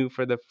something new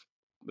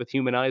with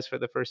human eyes for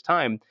the first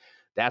time.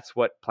 That's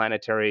what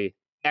planetary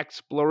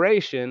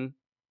exploration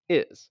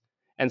is.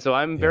 And so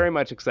I'm very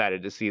much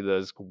excited to see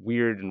those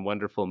weird and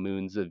wonderful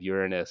moons of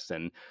Uranus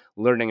and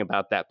learning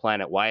about that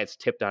planet, why it's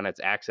tipped on its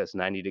axis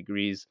 90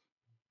 degrees,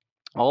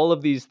 all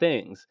of these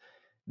things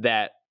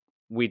that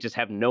we just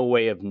have no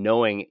way of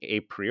knowing a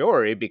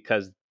priori,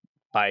 because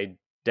by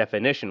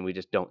definition, we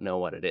just don't know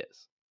what it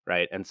is.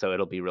 right? And so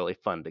it'll be really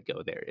fun to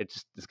go there. It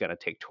just is going to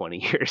take 20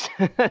 years.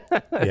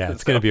 Yeah,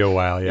 it's going to be a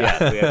while.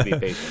 Yeah, we have to be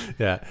patient.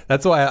 Yeah,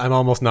 that's why I'm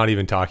almost not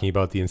even talking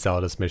about the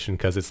Enceladus mission,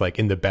 because it's like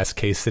in the best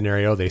case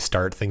scenario, they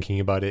start thinking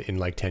about it in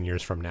like 10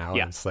 years from now.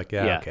 Yeah. And it's like,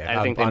 okay.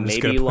 I think I'm they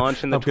just maybe gonna,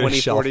 launch in the I'm gonna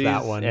shelf that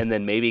 2040s one. and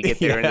then maybe get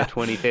there in the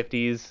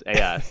 2050s.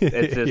 Yeah,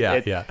 it's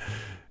just,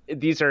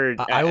 these are.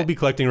 I will be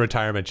collecting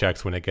retirement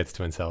checks when it gets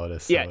to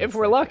Enceladus. So yeah, if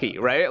we're lucky,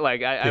 right?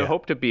 Like I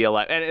hope to be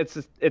alive, and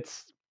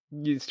it's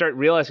you start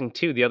realizing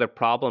too the other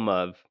problem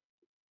of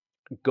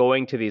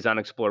going to these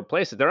unexplored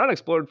places. They're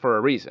unexplored for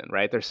a reason,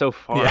 right? They're so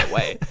far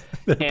away,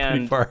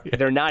 and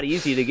they're not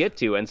easy to get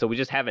to, and so we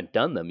just haven't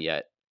done them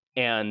yet.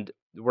 And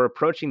we're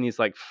approaching these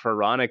like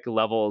pharaonic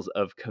levels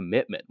of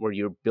commitment where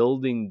you're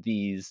building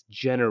these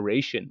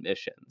generation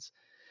missions,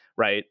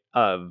 right?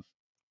 Of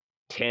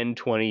 10,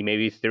 20,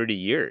 maybe 30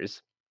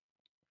 years.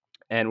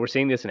 And we're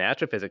seeing this in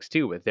astrophysics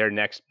too, with their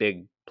next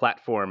big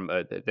platform,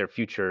 their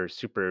future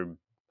Super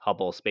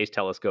Hubble Space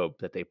Telescope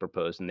that they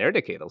proposed in their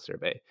decadal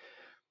survey.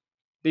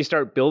 They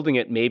start building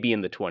it maybe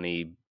in the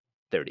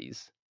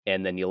 2030s,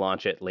 and then you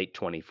launch it late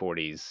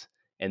 2040s,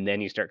 and then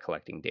you start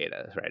collecting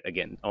data, right?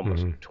 Again,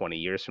 almost 20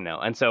 years from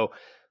now. And so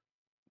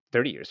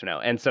 30 years from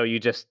now. And so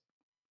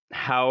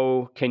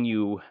how can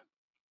you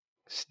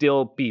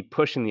still be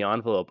pushing the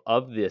envelope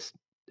of this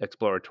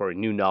exploratory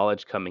new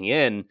knowledge coming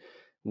in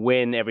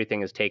when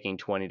everything is taking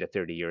 20 to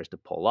 30 years to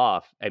pull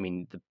off? I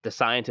mean, the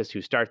scientists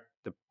who start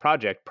the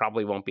project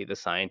probably won't be the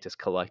scientists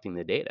collecting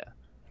the data.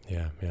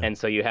 Yeah. And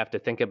so you have to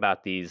think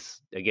about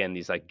these like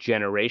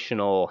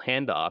generational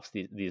handoffs,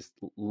 these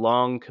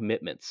long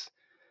commitments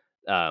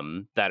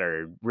that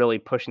are really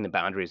pushing the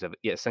boundaries of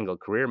a single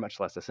career, much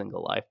less a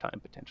single lifetime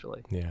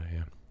potentially.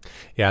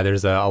 Yeah,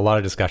 there's a lot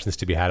of discussions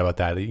to be had about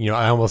that. You know,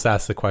 I almost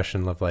asked the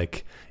question of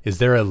like, is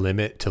there a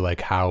limit to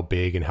like how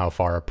big and how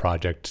far a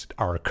project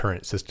our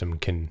current system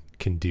can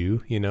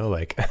do? You know,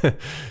 like,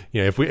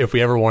 you know, if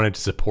we ever wanted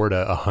to support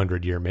a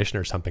 100-year mission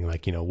or something,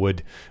 like, you know,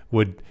 would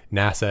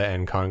NASA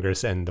and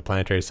Congress and the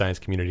planetary science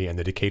community and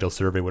the decadal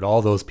survey, would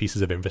all those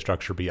pieces of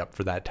infrastructure be up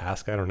for that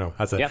task? I don't know.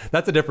 That's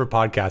a different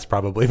podcast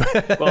probably.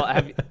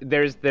 Well,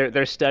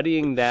 they're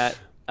studying that.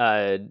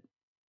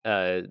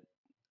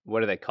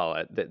 What do they call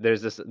it?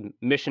 There's this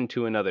mission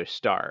to another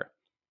star,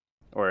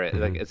 or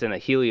like it's in a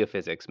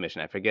heliophysics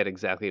mission. I forget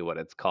exactly what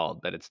it's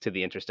called, but it's to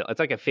the interstellar. It's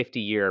like a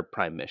 50-year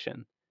prime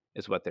mission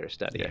is what they're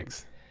studying.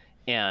 Yikes.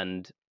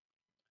 And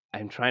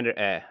I'm trying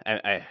to.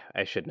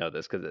 I should know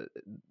this because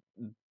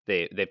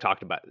they've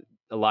talked about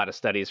a lot of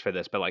studies for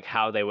this, but like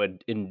how they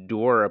would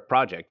endure a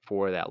project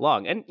for that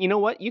long. And you know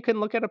what? You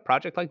can look at a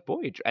project like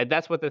Voyager.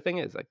 That's what the thing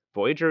is. Like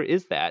Voyager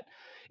is that.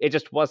 It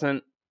just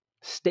wasn't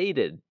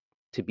stated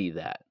to be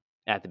that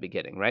at the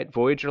beginning, right?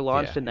 Voyager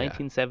launched in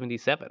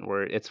 1977,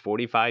 where it's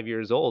 45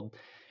 years old,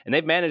 and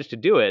they've managed to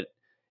do it.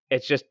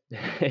 It's just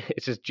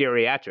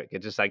geriatric.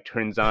 It just like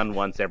turns on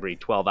once every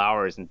 12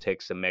 hours and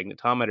takes some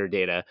magnetometer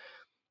data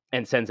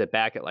and sends it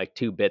back at like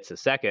 2 bits a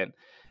second.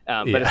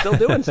 But it's still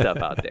doing stuff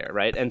out there,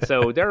 right? And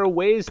so there are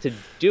ways to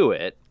do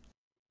it,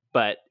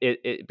 but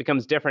it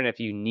becomes different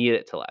if you need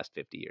it to last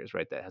 50 years,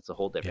 right? That's a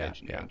whole different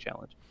engineering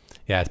challenge.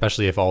 Yeah,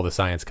 especially if all the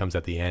science comes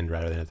at the end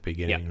rather than at the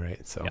beginning,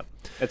 right? So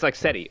it's like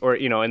SETI, or,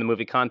 you know, in the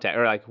movie Contact,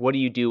 or like, what do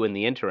you do in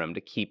the interim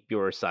to keep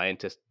your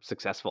scientists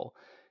successful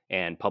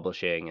and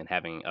publishing and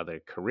having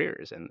other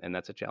careers? And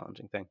that's a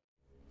challenging thing.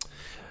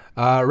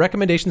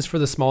 Recommendations for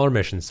the smaller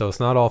missions. So it's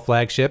not all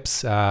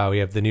flagships. We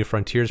have the New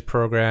Frontiers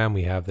program.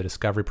 We have the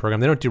Discovery program.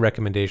 They don't do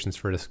recommendations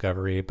for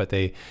Discovery, but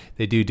they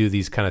do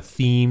these kind of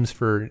themes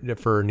for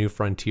New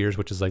Frontiers,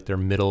 which is like their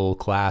middle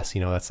class.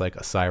 You know, that's like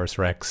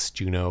OSIRIS-REx,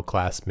 Juno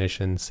class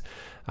missions.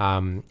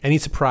 Any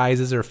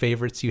surprises or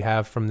favorites you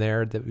have from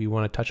there that we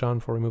want to touch on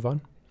before we move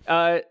on?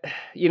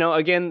 You know,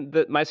 again,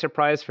 my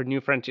surprise for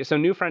New Frontiers. So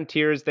New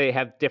Frontiers, they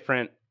have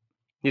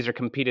these are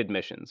competed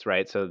missions,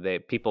 right? So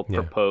people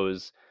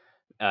propose.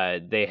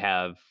 They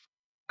have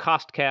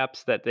cost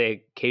caps that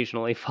they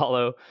occasionally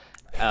follow.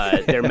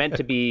 They're meant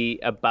to be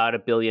about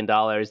 $1 billion.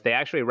 They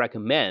actually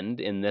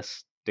recommend in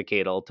this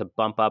decadal to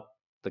bump up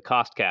the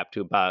cost cap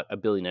to about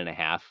 $1.5 billion,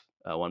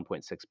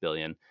 1.6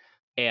 billion.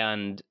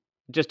 And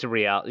just the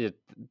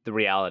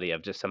reality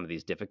of just some of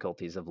these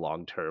difficulties of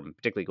long-term,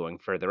 particularly going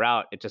further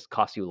out, it just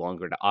costs you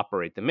longer to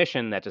operate the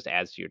mission. That just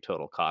adds to your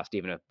total cost,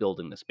 even if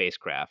building the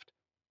spacecraft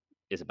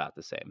is about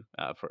the same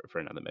for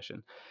another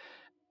mission.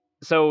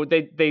 So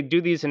they do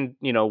these in,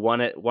 you know,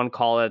 one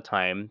call at a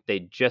time. They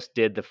just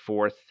did the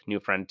 4th New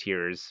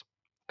Frontiers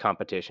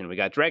competition. We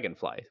got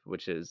Dragonfly,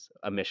 which is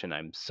a mission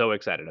I'm so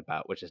excited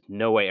about, which is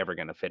no way ever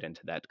going to fit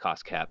into that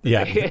cost cap.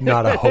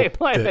 Not a hope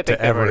to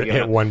ever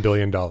hit $1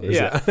 billion.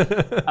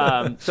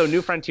 So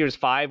New Frontiers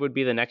 5 would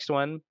be the next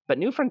one. But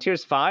New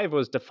Frontiers 5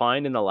 was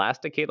defined in the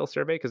last decadal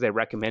survey because they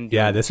recommend.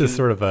 Yeah, this is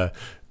sort of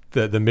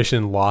the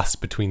mission lost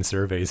between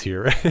surveys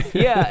here.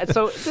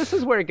 So this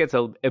is where it gets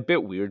a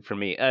bit weird for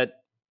me.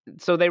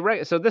 So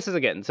this is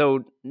again.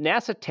 So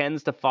NASA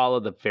tends to follow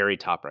the very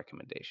top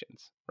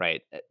recommendations,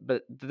 right?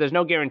 But there's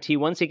no guarantee.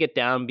 Once you get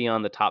down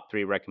beyond the top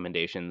 3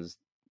 recommendations,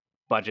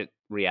 budget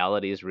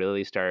realities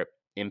really start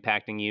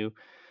impacting you.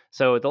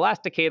 So the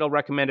last decadal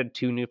recommended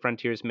 2 New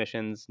Frontiers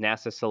missions.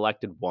 NASA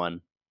selected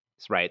 1.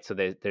 Right. So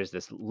there's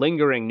this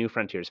lingering New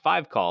Frontiers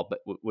 5 call,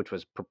 but which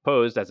was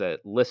proposed as a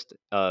list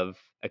of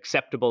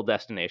acceptable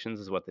destinations,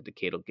 is what the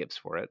decadal gives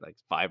for it, like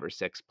 5 or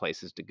 6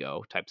 places to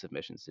go, types of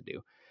missions to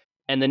do.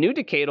 And the new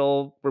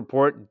decadal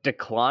report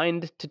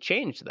declined to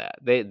change that.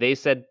 They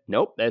said,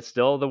 nope, that's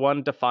still the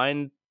one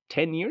defined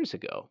 10 years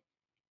ago,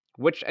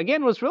 which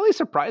again was really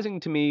surprising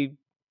to me,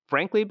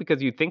 frankly,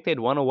 because you'd think they'd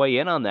want to weigh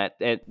in on that.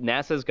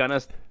 NASA's going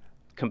to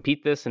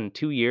compete this in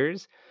 2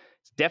 years.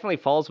 It definitely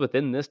falls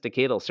within this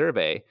decadal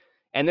survey.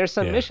 And there's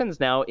some missions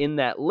now in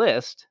that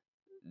list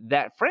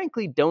that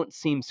frankly don't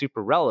seem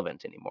super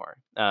relevant anymore.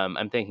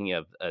 I'm thinking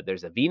of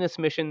there's a Venus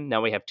mission.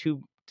 Now we have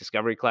 2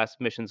 Discovery class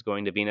missions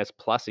going to Venus,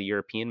 plus a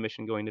European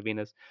mission going to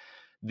Venus.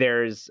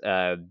 There's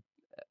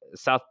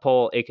South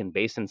Pole Aitken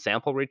Basin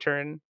sample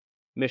return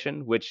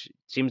mission, which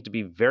seems to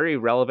be very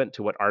relevant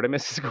to what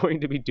Artemis is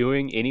going to be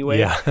doing anyway.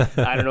 Yeah.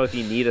 I don't know if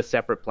you need a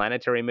separate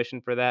planetary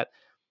mission for that.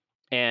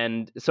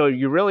 And so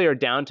you really are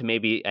down to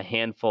maybe a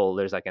handful.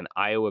 There's like an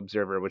Io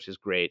observer, which is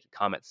great,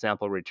 Comet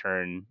sample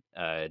return,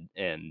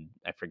 and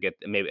I forget,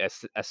 maybe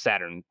a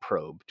Saturn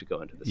probe to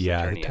go into the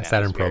Saturnian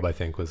Saturn atmosphere. probe, I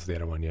think, was the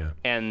other one. Yeah.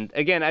 And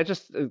again, I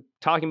just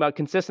talking about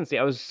consistency,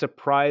 I was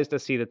surprised to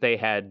see that they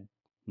had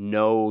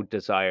no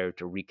desire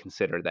to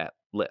reconsider that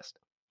list.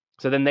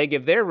 So then they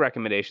give their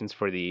recommendations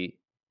for the,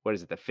 what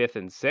is it, the 5th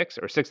and 6th,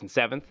 or 6th and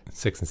 7th?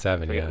 6 and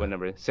 7, I forget yeah. what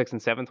number, 6th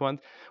and 7th ones,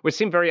 which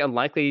seem very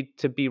unlikely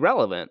to be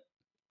relevant,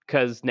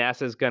 because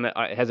NASA's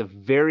has a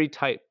very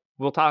tight,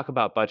 we'll talk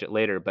about budget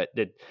later, but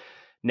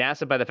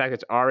NASA, by the fact that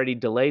it's already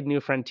delayed New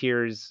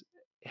Frontiers,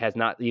 has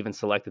not even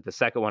selected the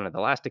second one, or the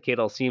last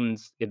decadal,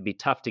 seems it'd be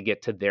tough to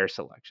get to their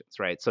selections,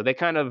 right? So they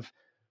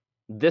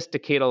this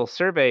decadal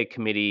survey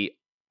committee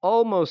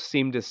almost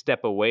seemed to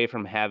step away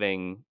from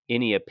having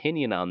any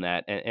opinion on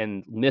that,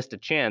 and missed a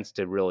chance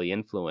to really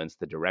influence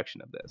the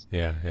direction of this.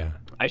 Yeah.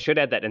 I should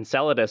add that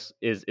Enceladus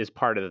is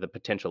part of the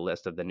potential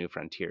list of the New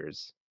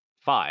Frontiers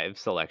 5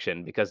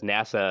 selection, because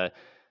NASA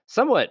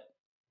somewhat,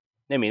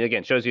 I mean,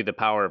 again, shows you the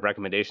power of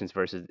recommendations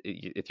versus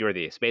if you're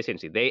the space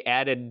agency. They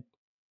added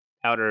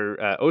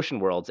outer ocean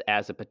worlds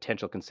as a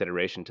potential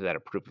consideration to that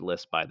approved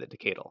list by the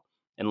decadal.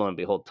 And lo and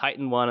behold,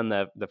 Titan won in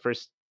the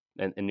first,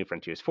 and New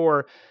Frontiers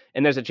 4,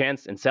 and there's a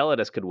chance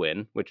Enceladus could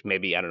win, which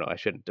maybe, I don't know, I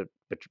shouldn't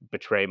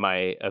betray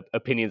my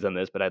opinions on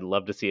this, but I'd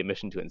love to see a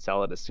mission to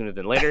Enceladus sooner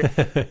than later.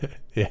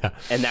 Yeah.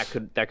 And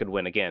that could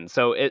win again.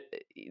 So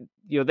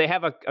they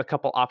have a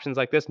couple options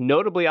like this.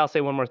 Notably, I'll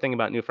say one more thing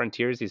about New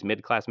Frontiers, these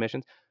mid-class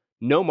missions,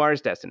 no Mars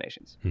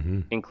destinations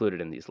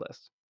included in these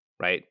lists,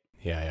 right?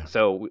 Yeah.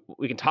 So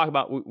we should talk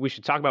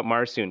about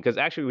Mars soon, because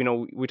actually,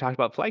 we talked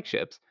about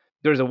flagships.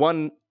 There's a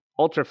one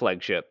ultra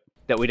flagship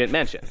that we didn't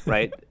mention,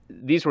 right?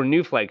 These were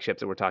new flagships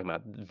that we're talking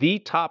about. The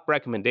top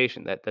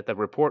recommendation that the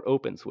report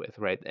opens with,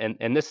 right?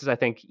 And this is, I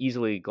think,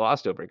 easily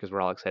glossed over because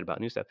we're all excited about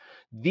new stuff.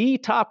 The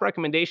top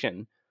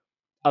recommendation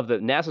of the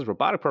NASA's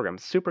robotic program,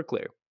 super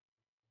clear,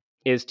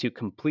 is to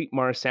complete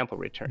Mars sample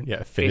return.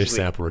 Yeah, finish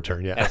sample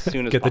return, yeah. As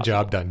soon as Get possible. the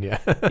job done, yeah.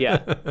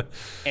 Yeah.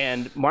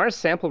 And Mars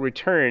sample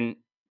return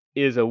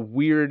is a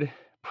weird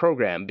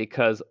program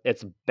because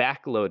it's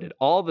backloaded.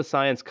 All the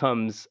science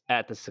comes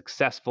at the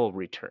successful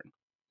return,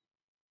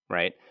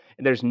 right?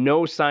 There's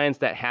no science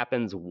that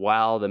happens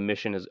while the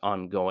mission is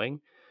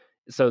ongoing.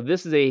 So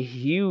this is a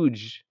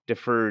huge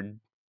deferred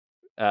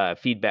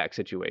feedback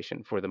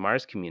situation for the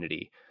Mars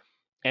community,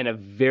 and a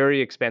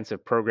very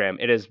expensive program.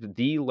 It is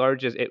the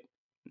largest. It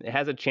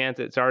has a chance.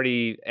 It's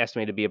already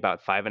estimated to be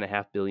about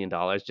 $5.5 billion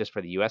just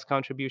for the U.S.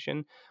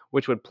 contribution,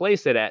 which would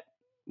place it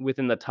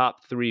within the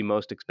top 3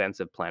 most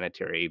expensive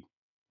planetary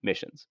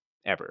missions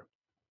ever.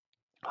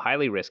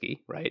 Highly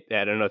risky, right?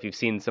 I don't know if you've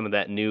seen some of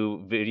that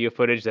new video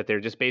footage that they're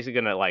just basically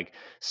going to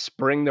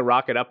spring the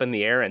rocket up in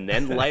the air and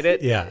then light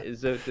it. Yeah.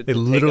 They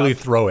literally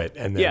throw it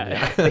and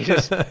then they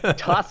just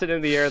toss it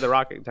in the air, the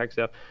rocket type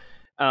stuff.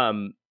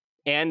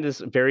 And this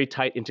very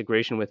tight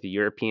integration with the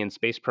European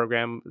space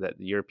program, that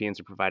the Europeans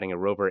are providing a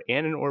rover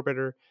and an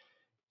orbiter.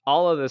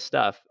 All of this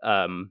stuff.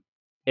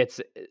 It's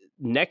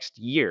next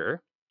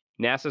year,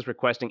 NASA's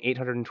requesting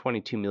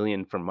 $822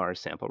 million from Mars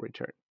sample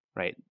return,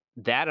 right?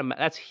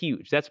 That's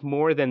huge. That's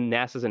more than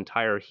NASA's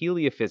entire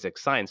heliophysics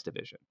science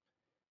division,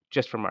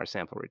 just for Mars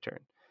sample return.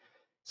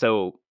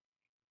 So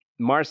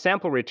Mars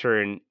sample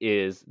return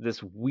is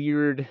this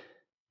weird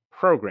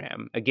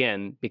program,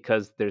 again,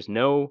 because there's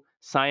no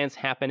science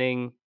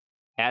happening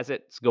as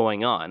it's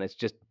going on. It's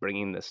just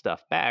bringing this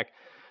stuff back.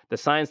 The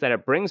science that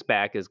it brings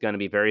back is going to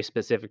be very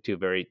specific to a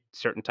very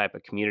certain type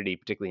of community,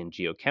 particularly in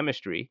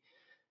geochemistry,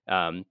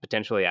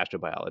 potentially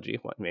astrobiology,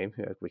 maybe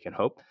we can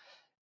hope.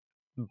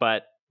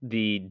 But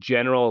the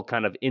general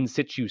kind of in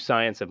situ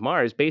science of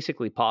Mars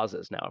basically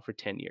pauses now for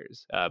 10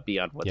 years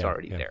beyond what's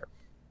already there.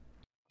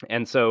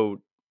 And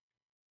so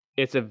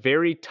it's a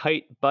very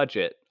tight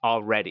budget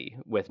already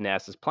with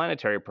NASA's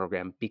planetary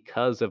program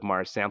because of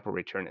Mars sample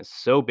return is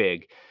so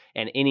big,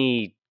 and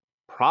any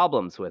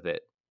problems with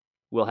it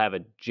will have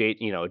a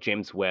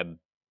James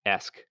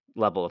Webb-esque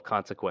level of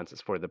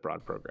consequences for the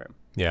broad program.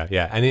 Yeah,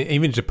 yeah. And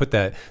even to put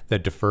that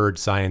deferred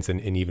science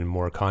in even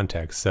more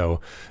context. So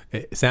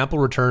sample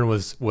return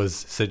was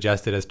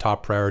suggested as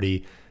top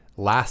priority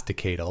last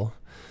decadal.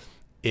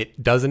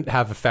 It doesn't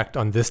have effect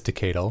on this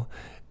decadal.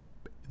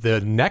 The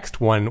next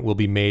one will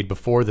be made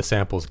before the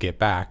samples get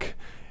back.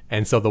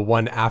 And so the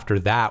one after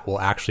that will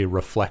actually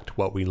reflect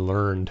what we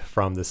learned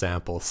from the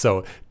samples.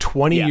 So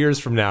 20 years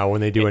from now, when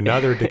they do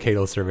another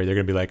decadal survey, they're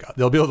going to be like,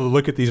 they'll be able to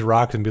look at these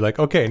rocks and be like,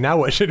 okay, now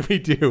what should we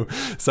do?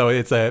 So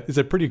it's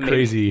a pretty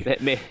crazy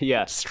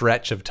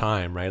stretch of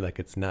time, right? Like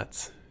it's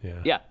nuts.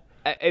 Yeah. Yeah.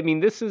 I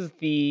mean, this is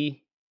the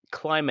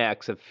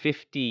climax of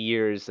 50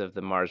 years of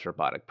the Mars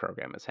robotic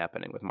program is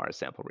happening with Mars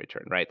sample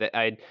return, right?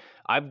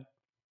 I've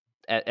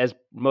as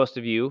most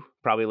of you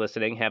probably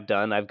listening have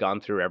done, I've gone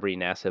through every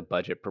NASA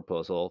budget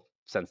proposal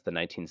since the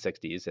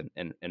 1960s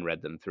and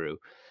read them through.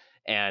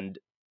 And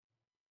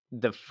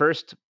the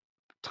first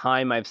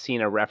time I've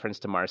seen a reference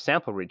to Mars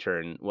sample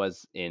return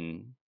was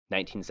in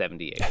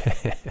 1978.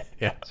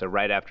 Yeah. So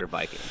right after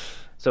Viking.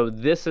 So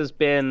this has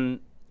been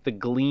the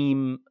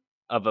gleam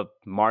of a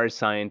Mars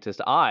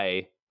scientist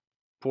eye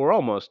for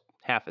almost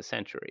half a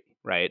century,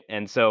 right?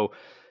 And so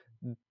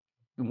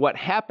what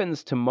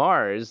happens to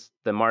Mars,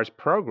 the Mars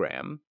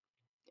program,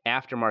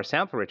 after Mars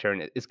sample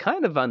return is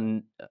kind of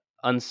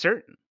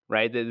uncertain,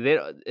 right?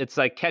 It's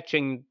like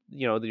catching,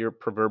 your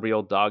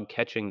proverbial dog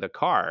catching the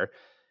car.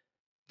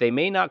 They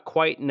may not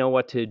quite know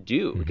what to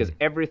do because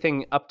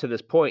everything up to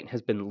this point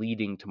has been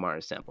leading to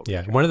Mars sample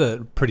return. Yeah, one of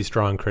the pretty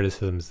strong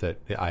criticisms that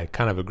I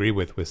kind of agree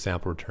with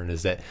sample return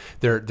is that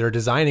they're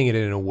designing it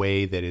in a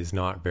way that is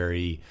not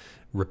very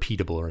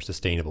repeatable or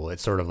sustainable.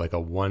 It's sort of like a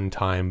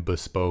one-time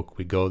bespoke.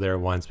 We go there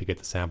once, we get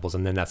the samples,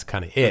 and then that's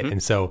kind of it.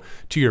 And so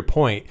to your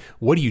point,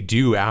 what do you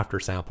do after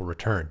sample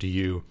return? Do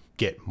you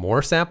get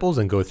more samples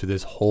and go through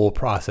this whole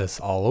process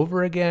all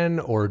over again?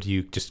 Or do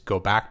you just go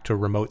back to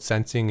remote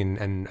sensing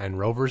and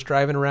rovers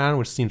driving around,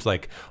 which seems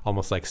like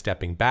almost like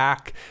stepping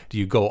back? Do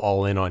you go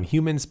all in on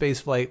human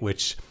spaceflight,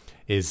 which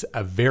is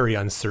a very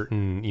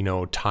uncertain,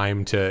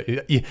 time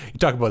to, you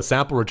talk about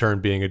sample return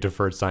being a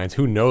deferred science.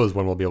 Who knows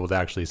when we'll be able to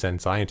actually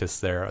send scientists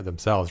there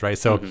themselves, right?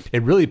 So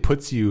it really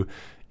puts you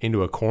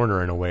into a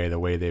corner in a way, the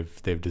way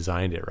they've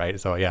designed it, right?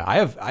 So yeah, I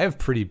have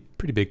pretty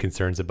big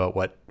concerns about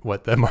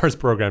what the Mars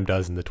program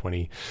does in the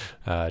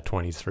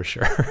 2020s for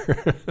sure.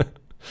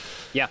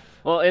 Yeah.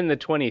 Well, in the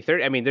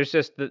 2030, I mean, there's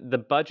just the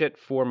budget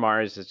for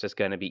Mars is just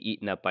going to be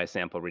eaten up by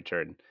sample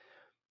return.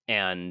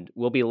 And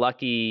we'll be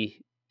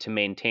lucky to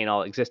maintain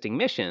all existing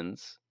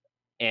missions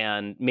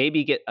and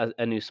maybe get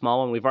a new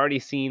small one. We've already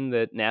seen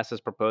that NASA's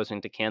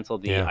proposing to cancel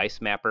the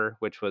Ice Mapper,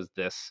 which was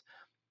this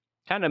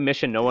kind of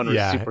mission no one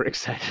was super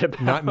excited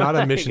about. Not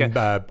a mission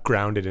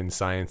grounded in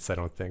science, I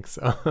don't think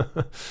so.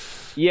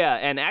 Yeah,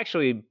 and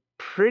actually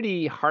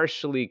pretty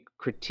harshly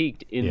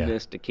critiqued in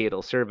this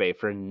decadal survey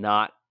for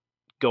not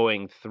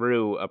going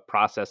through a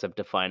process of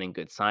defining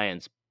good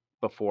science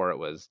before it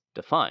was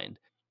defined.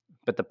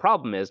 But the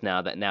problem is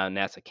now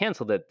NASA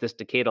canceled it, this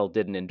decadal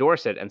didn't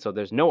endorse it, and so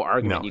there's no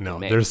argument you can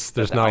make.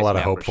 There's not a lot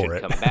of hope for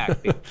it. Come back.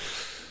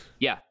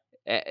 Yeah,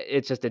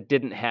 it's just it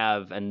didn't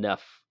have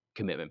enough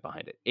commitment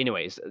behind it.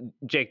 Anyways,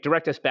 Jake,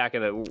 direct us back.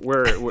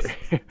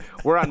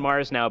 We're on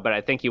Mars now, but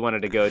I think you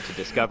wanted to go to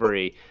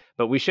Discovery.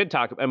 But we should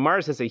talk. And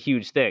Mars is a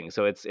huge thing,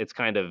 so it's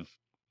kind of.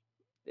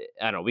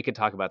 I don't know. We could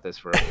talk about this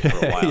for a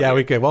while. Yeah,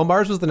 we could. Well,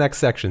 Mars was the next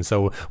section,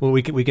 so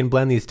we can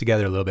blend these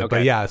together a little bit. Okay.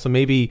 But yeah, so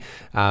maybe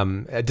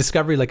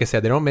Discovery, like I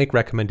said, they don't make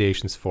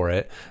recommendations for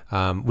it.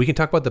 We can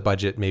talk about the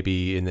budget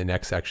maybe in the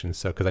next section,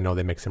 so because I know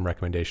they make some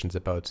recommendations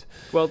about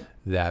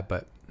that.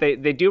 But they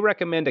do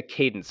recommend a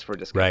cadence for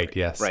Discovery. Right.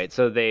 Yes. Right.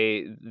 So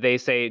they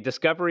say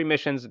Discovery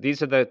missions.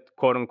 These are the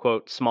quote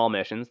unquote small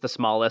missions, the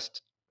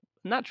smallest.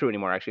 Not true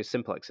anymore. Actually,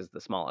 Simplex is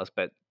the smallest,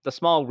 but the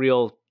small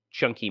real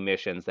chunky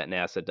missions that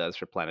NASA does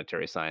for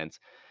planetary science.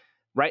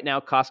 Right now,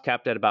 cost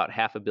capped at about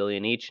 $500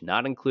 million each,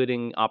 not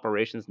including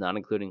operations, not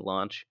including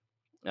launch.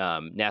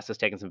 NASA's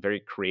taken some very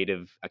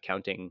creative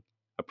accounting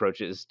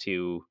approaches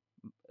to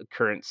a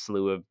current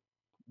slew of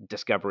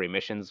Discovery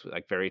missions,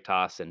 like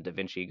Veritas and Da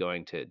Vinci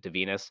going to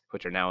Venus,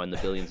 which are now in the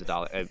billions of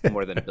dollars,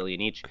 more than $1 billion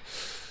each.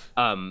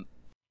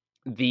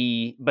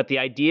 But the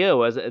idea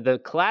was the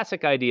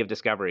classic idea of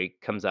Discovery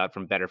comes out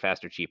from Better,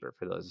 Faster, Cheaper.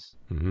 For those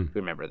who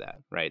remember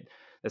that, right?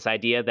 This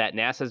idea that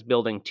NASA's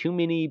building too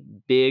many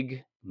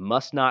big,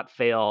 must not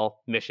fail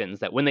missions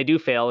that when they do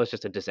fail, it's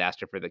just a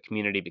disaster for the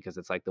community because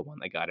it's like the one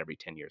they got every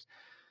 10 years.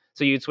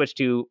 So you'd switch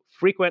to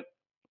frequent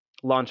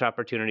launch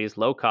opportunities,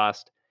 low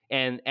cost.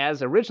 And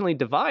as originally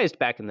devised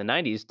back in the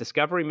 90s,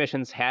 Discovery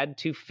missions had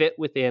to fit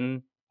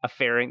within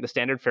the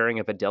standard fairing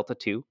of a Delta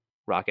II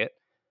rocket,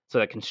 so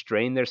that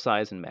constrained their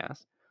size and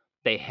mass.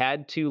 They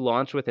had to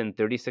launch within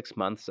 36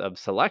 months of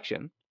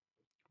selection,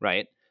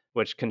 right,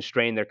 which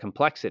constrained their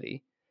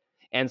complexity.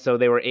 And so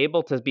they were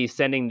able to be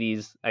sending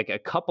these, like a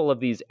couple of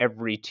these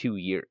every 2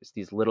 years,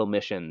 these little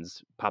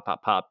missions,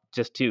 pop,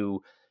 just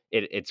to,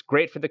 it's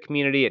great for the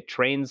community. It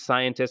trains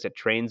scientists, it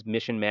trains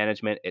mission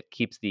management. It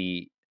keeps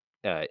the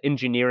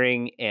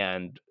engineering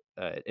and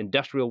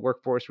industrial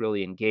workforce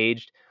really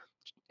engaged.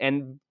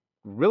 and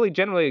really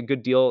generally a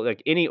good deal.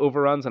 Like any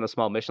overruns on a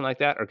small mission like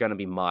that are going to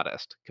be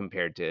modest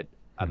compared to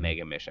a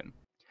mega mission.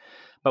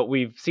 But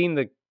we've seen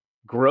the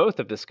growth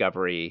of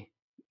Discovery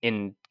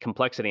in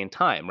complexity and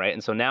time, right?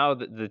 And so now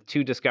the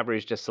two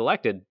discoveries just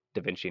selected,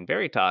 Da Vinci and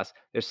Veritas,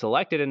 they're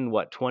selected in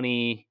what,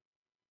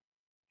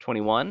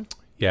 2021?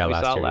 Yeah,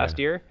 last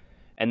year.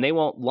 And they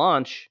won't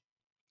launch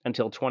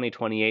until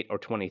 2028 or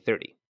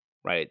 2030,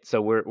 right?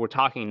 So we're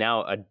talking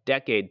now a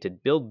decade to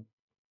build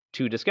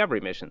two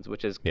Discovery missions,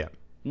 which is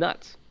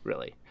nuts,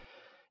 really.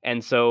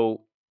 And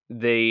so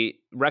the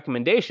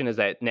recommendation is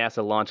that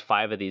NASA launch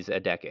 5 of these a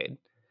decade.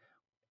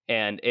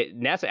 And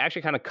NASA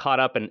actually kind of caught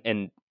up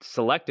and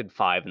selected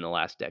 5 in the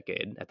last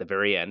decade at the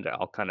very end.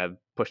 I'll kind of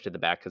push to the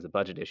back because of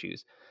budget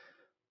issues.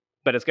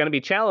 But it's going to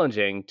be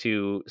challenging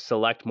to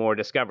select more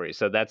discoveries.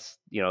 So that's,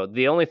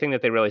 the only thing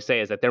that they really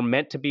say is that they're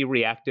meant to be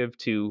reactive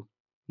to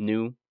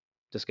new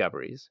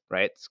discoveries,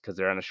 right? Because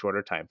they're on a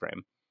shorter time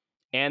frame.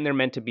 And they're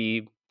meant to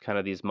be kind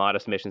of these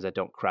modest missions that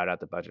don't crowd out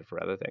the budget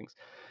for other things.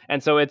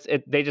 And so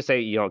they just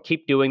say,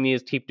 keep doing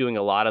these, keep doing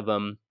a lot of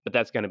them, but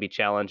that's going to be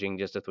challenging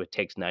just if it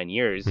takes 9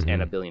 years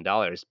and $1 billion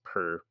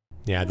per.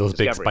 Yeah, those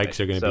big spikes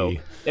are going to be.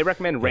 They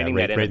recommend reining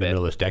that in right a in the bit.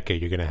 middle of this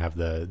decade. You're going to have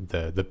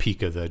the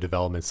peak of the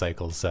development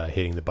cycles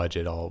hitting the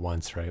budget all at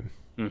once, right?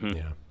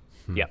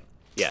 Mm-hmm.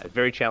 Yeah,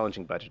 very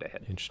challenging budget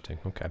ahead. Interesting.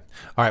 Okay.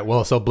 All right.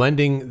 Well, so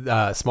blending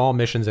small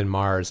missions and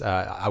Mars.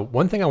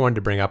 One thing I wanted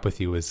to bring up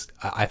with you is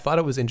I thought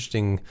it was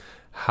interesting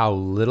how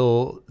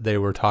little they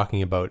were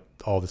talking about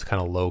all this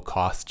kind of low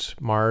cost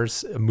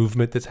Mars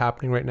movement that's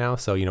happening right now.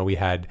 So, we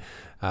had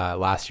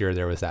last year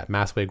there was that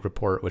Masweg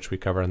report, which we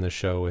covered on the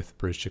show with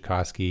Bruce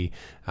Chakosky.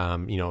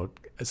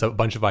 It's a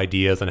bunch of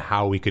ideas on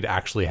how we could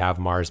actually have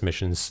Mars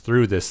missions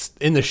through this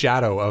in the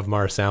shadow of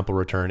Mars sample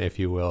return, if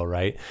you will,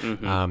 right?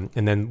 Mm-hmm.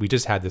 And then we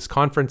just had this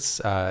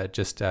conference at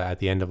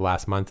the end of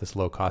last month, this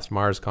low cost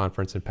Mars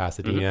conference in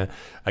Pasadena.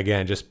 Mm-hmm.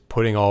 Again, just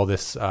putting all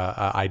this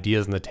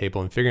ideas on the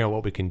table and figuring out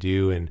what we can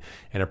do and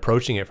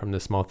approaching it from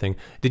this small thing.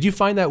 Did you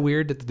find that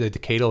weird that the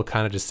Decadal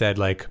kind of just said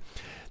like,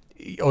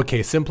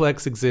 okay,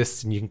 Simplex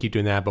exists and you can keep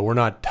doing that, but we're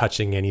not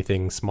touching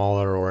anything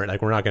smaller, or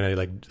like we're not going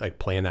to like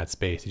play in that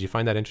space? Did you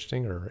find that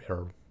interesting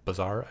or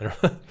bizarre? I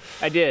don't know.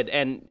 I did,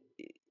 and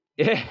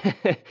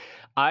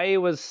I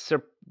was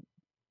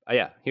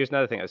here's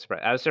another thing I was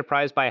surprised. I was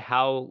surprised by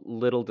how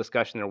little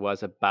discussion there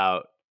was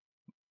about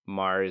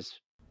Mars,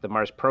 the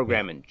Mars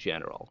program in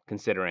general,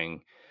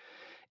 considering,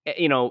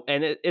 and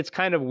it's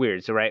kind of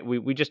weird. So, right,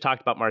 we just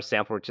talked about Mars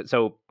sample return.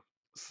 So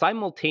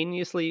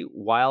simultaneously,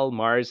 while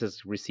Mars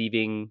is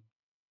receiving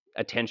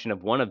attention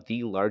of one of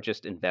the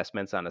largest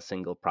investments on a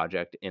single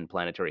project in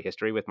planetary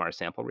history with Mars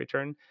sample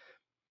return,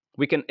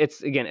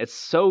 it's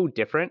so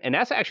different, and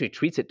NASA actually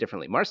treats it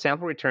differently. Mars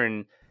sample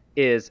return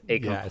is a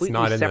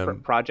completely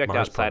separate project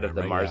Mars outside program,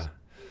 of the right?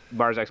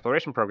 Mars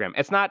exploration program.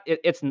 It's not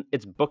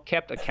it's book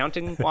kept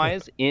accounting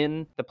wise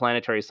in the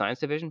Planetary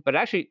Science Division, but it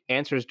actually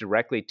answers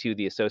directly to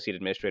the Associate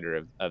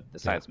Administrator of the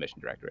Science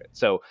Mission Directorate.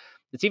 So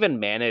it's even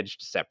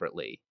managed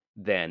separately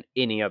than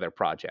any other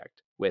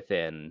project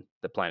within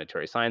the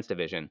Planetary Science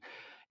Division.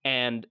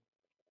 And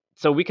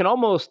so we can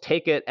almost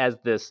take it as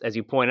this, as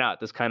you point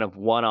out, this kind of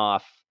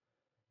one-off,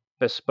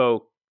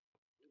 bespoke,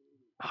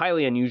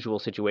 highly unusual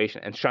situation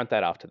and shunt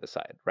that off to the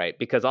side, right?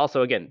 Because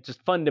also, again, just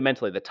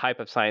fundamentally, the type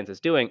of science it's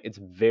doing, it's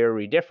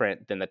very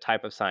different than the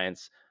type of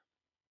science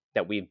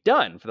that we've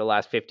done for the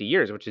last 50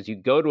 years, which is you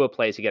go to a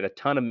place, you get a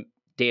ton of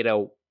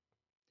data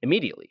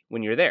immediately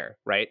when you're there,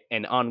 right?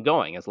 And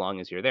ongoing as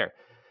long as you're there.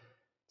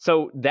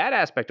 So that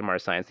aspect of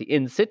Mars science, the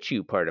in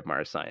situ part of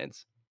Mars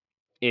science,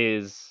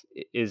 is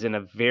in a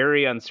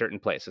very uncertain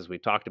place, as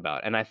we've talked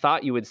about. And I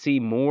thought you would see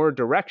more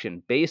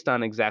direction based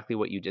on exactly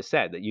what you just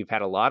said, that you've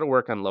had a lot of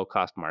work on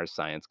low-cost Mars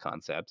science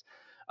concepts,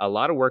 a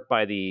lot of work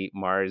by the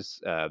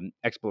Mars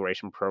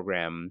Exploration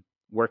Program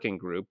Working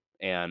Group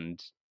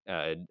and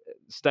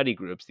study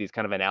groups, these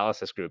kind of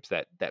analysis groups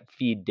that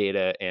feed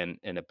data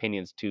and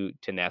opinions to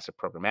NASA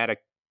programmatic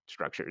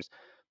structures.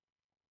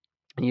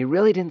 And you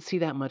really didn't see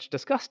that much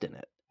discussed in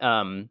it.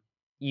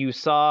 You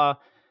saw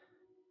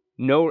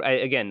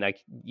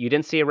you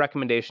didn't see a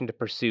recommendation to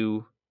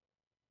pursue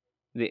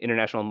the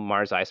International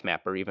Mars Ice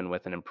Mapper, even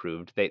with an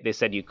improved. They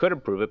said you could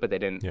approve it, but they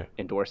didn't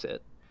endorse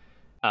it.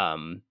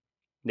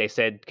 They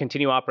said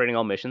continue operating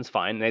all missions,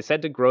 fine. And they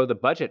said to grow the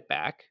budget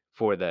back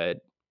for the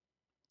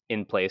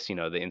in place,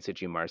 the in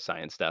situ Mars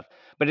science stuff,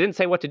 but it didn't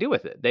say what to do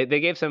with it. They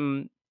gave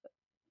some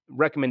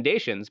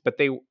recommendations, but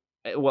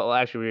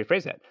actually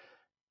rephrase that.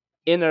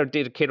 In a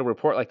Decadal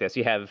report like this,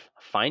 you have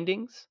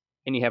findings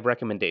and you have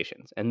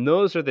recommendations. And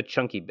those are the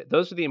chunky bits.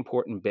 Those are the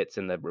important bits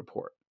in the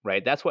report,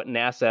 right? That's what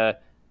NASA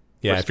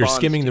if you're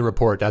skimming the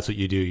report, that's what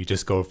you do. You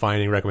just go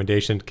finding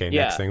recommendation. Okay,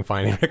 next thing,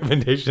 finding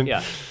recommendation.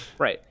 Yeah,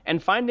 right.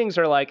 And findings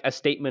are like a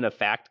statement of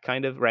fact,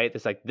 kind of, right?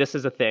 It's like, this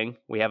is a thing.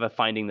 We have a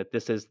finding that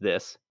this is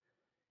this.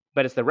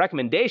 But it's the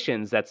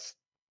recommendations that's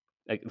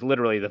like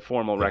literally the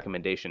formal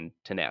recommendation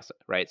to NASA,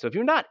 right? So if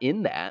you're not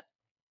in that,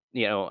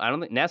 I don't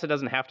think NASA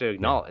doesn't have to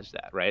acknowledge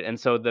that, right? And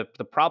so the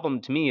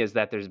problem to me is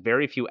that there's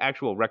very few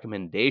actual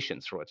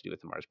recommendations for what to do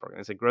with the Mars program.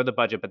 They say grow the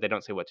budget, but they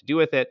don't say what to do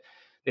with it.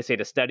 They say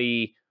to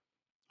study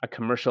a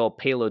commercial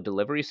payload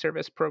delivery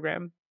service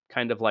program,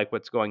 kind of like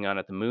what's going on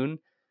at the moon,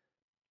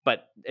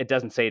 but it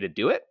doesn't say to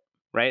do it,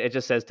 right? It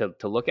just says to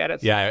look at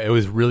it. Yeah, it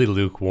was really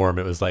lukewarm.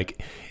 It was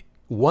like,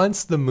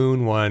 once the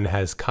moon one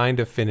has kind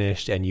of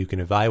finished and you can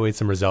evaluate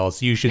some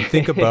results, you should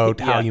think about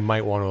how you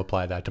might want to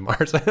apply that to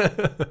Mars.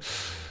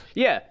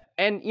 Yeah.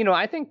 And,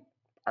 I think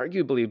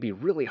arguably it'd be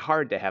really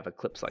hard to have a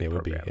CLPS-like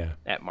program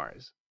at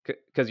Mars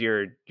because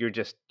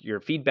your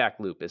feedback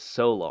loop is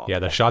so long. Yeah,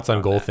 the shots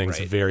on goal thing's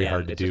right? very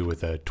hard to do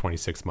with a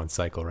 26-month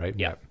cycle, right?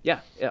 Yeah.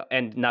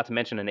 And not to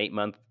mention an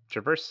 8-month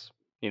traverse,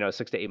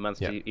 6 to 8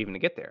 months even to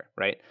get there,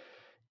 right?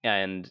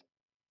 And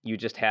you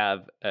just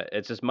have,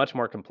 it's just much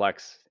more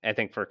complex. I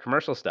think for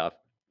commercial stuff,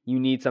 you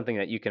need something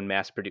that you can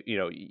mass produce.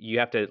 You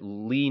have to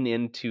lean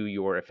into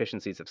your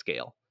efficiencies of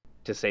scale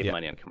to save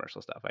money on commercial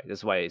stuff. Right? This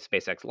is why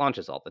SpaceX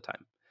launches all the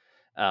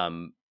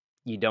time.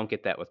 You don't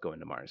get that with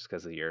going to Mars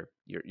because of your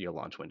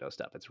launch window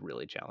stuff. It's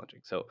really challenging.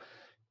 So,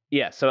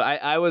 so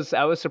I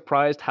was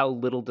surprised how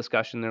little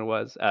discussion there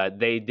was.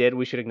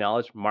 We should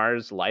acknowledge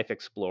Mars Life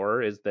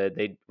Explorer is that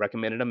they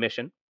recommended a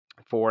mission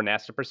for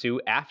NASA to pursue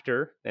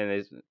after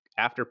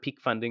peak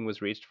funding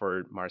was reached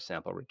for Mars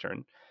sample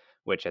return,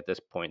 which at this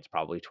point is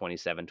probably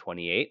 27,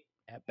 28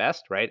 at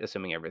best, right?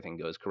 Assuming everything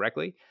goes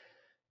correctly.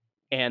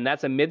 And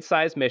that's a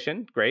mid-sized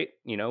mission. Great.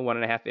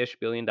 $1.5-ish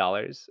billion.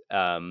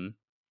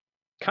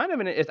 Kind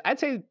of I'd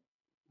say,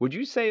 would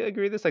you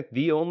agree with this? Like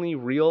the only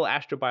real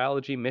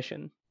astrobiology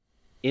mission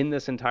in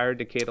this entire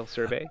decadal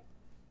survey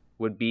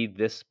would be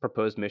this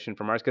proposed mission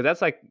for Mars, because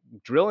that's like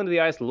drill into the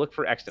ice, look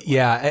for extant life.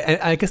 Yeah,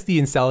 I guess the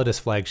Enceladus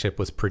flagship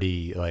was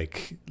pretty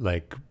like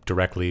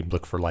directly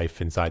look for life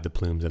inside the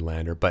plumes and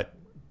lander, but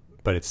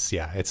it's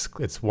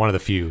one of the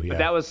few. Yeah, but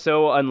that was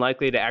so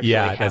unlikely to actually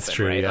happen. That's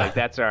true. Right? Yeah. Like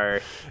that's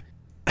our.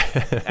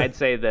 I'd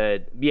say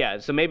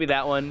so maybe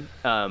that one.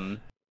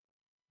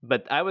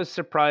 But I was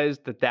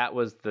surprised that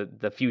was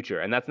the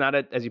future, and that's not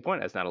as you point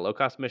out, that's not a low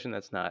cost mission.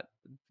 That's not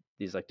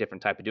these like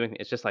different type of doing things.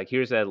 It's just like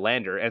here's a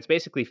lander, and it's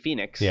basically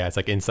Phoenix. Yeah, it's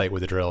like InSight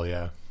with a drill.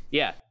 Yeah.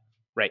 Yeah.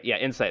 Right. Yeah.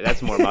 InSight.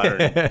 That's more modern.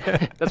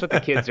 That's what the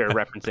kids are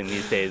referencing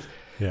these days.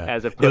 Yeah.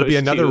 As opposed it'll be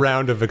another to,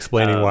 round of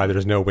explaining why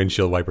there's no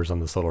windshield wipers on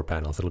the solar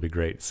panels. It'll be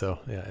great. So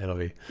it'll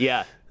be.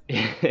 Yeah.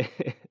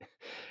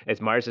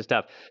 It's Mars'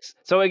 stuff.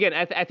 So again,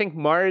 I think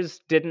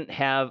Mars didn't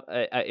have.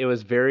 It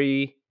was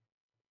very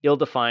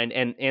ill-defined,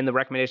 and the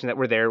recommendations that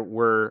were there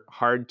were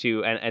hard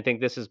to. And I think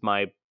this is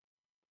my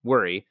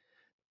worry.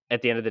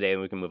 At the end of the day,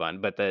 and we can move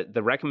on. But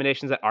the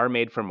recommendations that are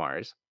made for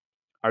Mars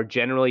are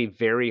generally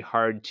very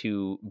hard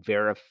to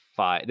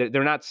verify.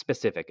 They're not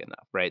specific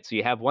enough, right? So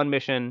you have one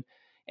mission,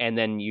 and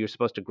then you're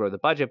supposed to grow the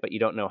budget, but you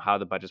don't know how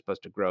the budget's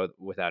supposed to grow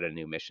without a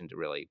new mission to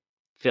really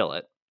fill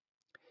it.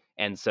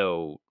 And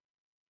so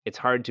it's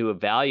hard to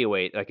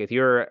evaluate. Like if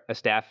you're a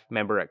staff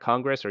member at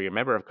Congress or you're a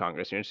member of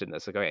Congress, you're interested in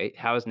this. Like, okay,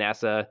 how is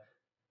NASA?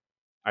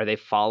 Are they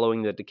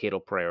following the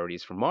decadal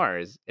priorities for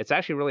Mars? It's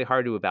actually really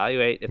hard to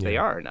evaluate if they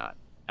are or not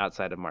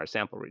outside of Mars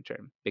sample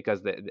return, because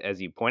as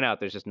you point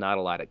out, there's just not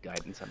a lot of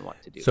guidance on what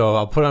to do. So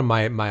I'll put on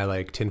my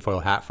like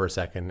tinfoil hat for a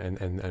second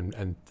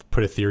and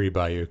put a theory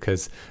by you,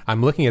 because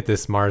I'm looking at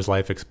this Mars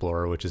Life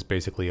Explorer, which is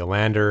basically a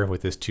lander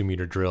with this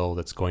 2-meter drill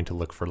that's going to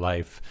look for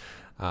life.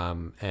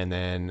 And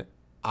then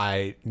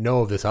I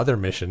know of this other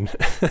mission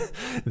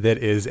that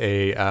is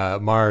a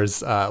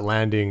Mars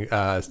landing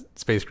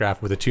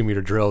spacecraft with a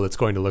 2-meter drill that's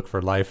going to look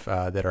for life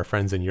that our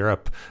friends in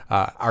Europe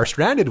are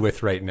stranded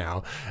with right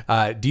now.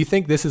 Do you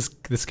think this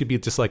could be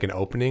just like an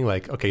opening?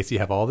 Like, okay, so you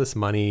have all this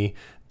money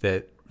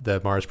that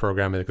the Mars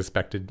program is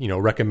expected,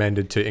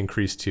 recommended to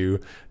increase to,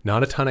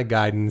 not a ton of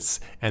guidance,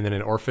 and then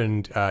an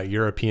orphaned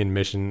European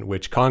mission,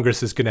 which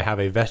Congress is going to have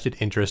a vested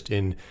interest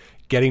in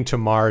getting to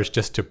Mars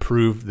just to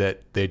prove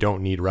that they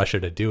don't need Russia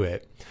to do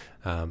it.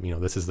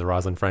 This is the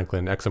Rosalind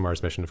Franklin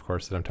ExoMars mission, of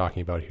course, that I'm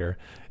talking about here.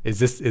 Is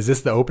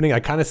this the opening? I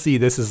kind of see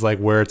this as like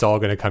where it's all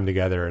going to come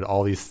together, and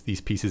all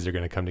these pieces are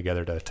going to come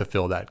together to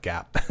fill that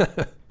gap.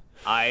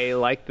 I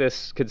like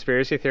this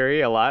conspiracy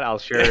theory a lot. I'll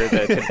share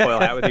the tinfoil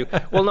hat with you.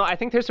 Well, no, I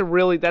think that's a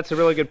really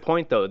good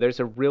point, though. There's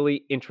a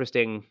really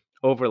interesting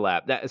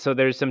overlap. So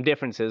there's some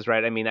differences,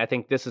 right? I mean, I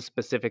think this is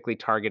specifically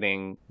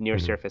targeting near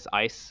surface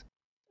ice,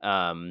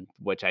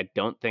 which I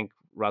don't think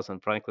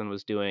Rosalind Franklin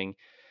was doing.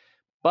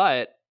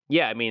 But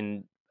yeah, I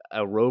mean,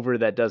 a rover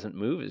that doesn't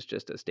move is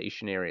just a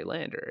stationary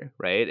lander,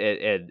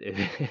 right?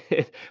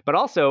 But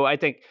also, I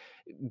think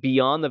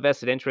beyond the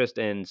vested interest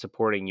in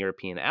supporting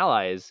European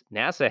allies,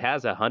 NASA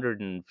has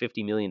 $150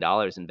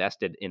 million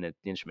invested in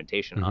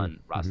instrumentation on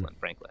Rosalind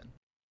Franklin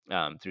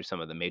through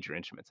some of the major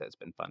instruments that it's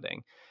been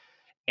funding.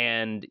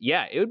 And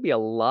yeah, it would be a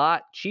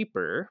lot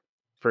cheaper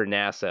for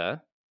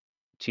NASA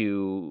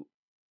to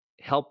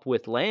help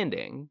with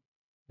landing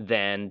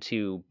than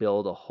to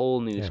build a whole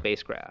new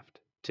spacecraft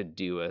to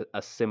do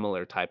a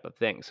similar type of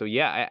thing. So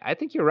yeah, I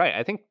think you're right.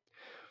 I think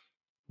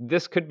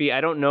this could be,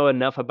 I don't know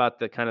enough about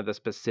the kind of the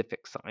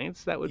specific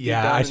science that would be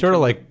done. Yeah, I in sort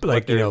of terms of what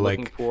like you they're know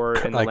looking like for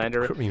in the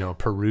lander.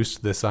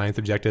 perused the science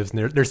objectives,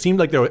 and there seemed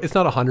like it's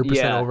not 100%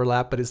 Yeah.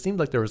 overlap, but it seemed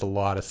like there was a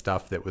lot of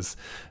stuff that was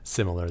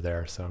similar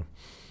there. So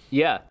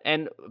Yeah,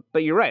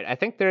 but you're right. I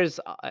think there's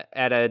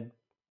at a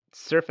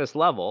surface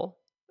level,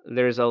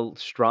 there's a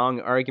strong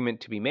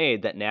argument to be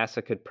made that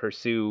NASA could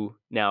pursue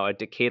now a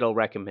decadal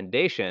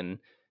recommendation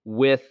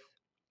with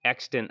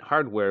extant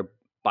hardware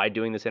by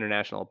doing this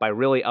international, by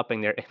really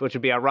upping their, which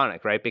would be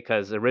ironic, right?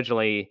 Because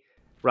originally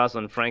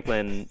Rosalind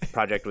Franklin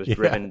project was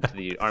driven to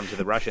the arms of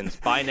the Russians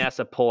by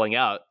NASA pulling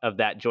out of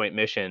that joint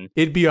mission.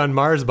 it'd be on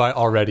Mars by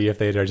already if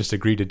they'd just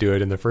agreed to do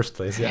it in the first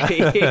place. Yeah,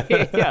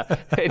 Yeah,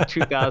 in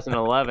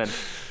 2011.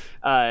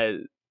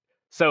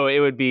 So it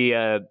would be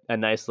a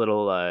nice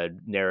little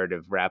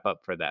narrative wrap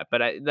up for that.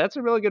 But that's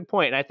a really good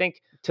point. And I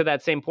think to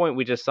that same point,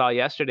 we just saw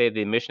yesterday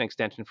the mission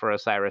extension for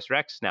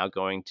OSIRIS-REx now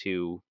going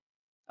to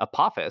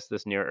Apophis,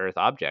 this near-Earth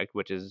object,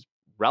 which is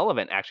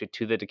relevant actually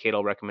to the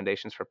decadal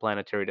recommendations for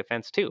planetary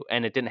defense too.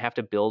 And it didn't have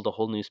to build a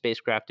whole new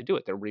spacecraft to do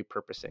it. They're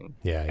repurposing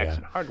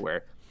extant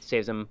hardware.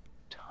 Saves them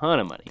a ton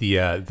of money.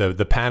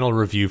 The panel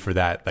review for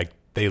that, like,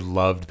 they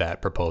loved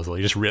that proposal.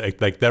 You just really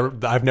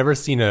I've never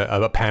seen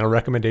a panel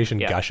recommendation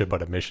gush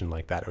about a mission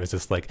like that. It was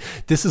just like,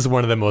 this is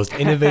one of the most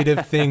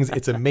innovative things.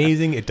 It's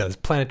amazing. It does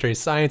planetary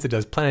science. It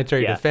does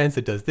planetary defense.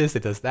 It does this.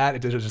 It does that.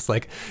 It was just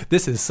like,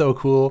 this is so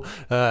cool.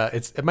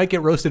 It might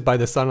get roasted by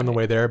the sun on the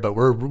way there, but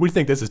we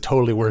think this is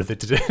totally worth it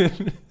to do.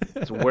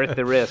 It's worth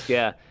the risk.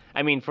 Yeah.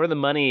 I mean, for the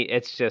money,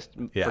 it's just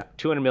for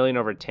 $200 million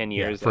over 10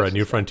 years. For a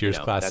New Frontiers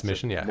class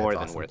mission. Yeah. More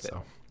than awesome, worth it.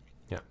 So.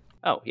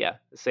 Oh, yeah.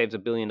 It saves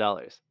 $1 billion.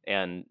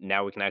 And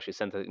now we can actually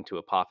send it into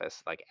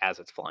Apophis, like, as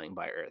it's flying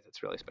by Earth.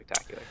 It's really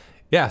spectacular.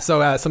 Yeah. So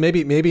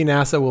maybe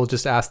NASA will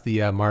just ask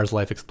the Mars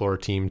Life Explorer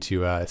team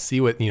to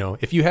see what,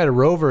 if you had a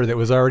rover that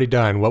was already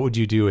done, what would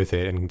you do with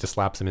it? And just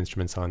slap some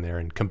instruments on there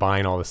and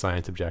combine all the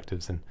science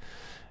objectives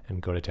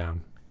and go to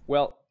town.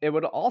 Well, it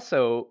would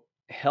also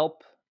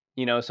help,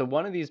 so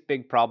one of these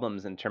big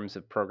problems in terms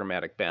of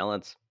programmatic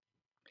balance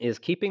is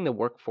keeping the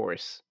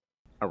workforce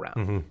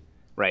around,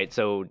 right?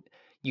 So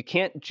you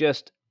can't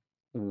just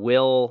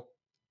will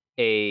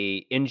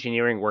a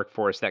engineering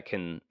workforce that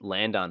can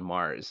land on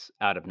Mars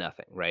out of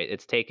nothing, right?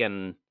 It's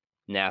taken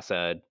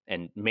NASA,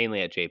 and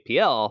mainly at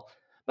JPL,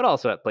 but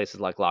also at places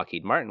like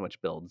Lockheed Martin,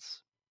 which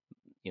builds,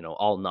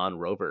 all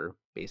non-rover,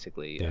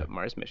 basically,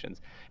 Mars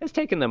missions. It's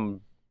taken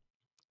them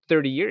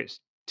 30 years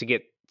to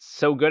get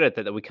so good at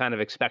that we kind of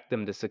expect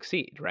them to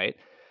succeed, right?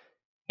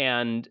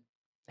 And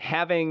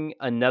having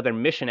another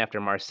mission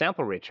after Mars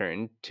sample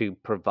return to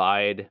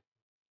provide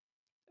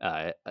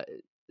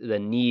the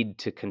need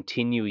to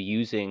continue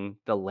using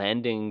the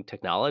landing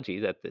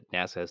technology that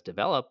NASA has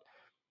developed,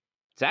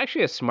 it's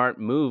actually a smart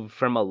move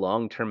from a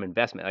long-term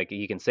investment. Like,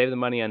 you can save the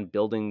money on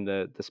building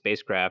the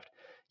spacecraft,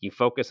 you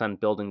focus on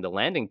building the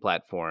landing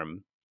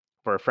platform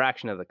for a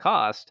fraction of the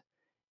cost,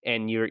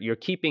 and you're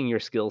keeping your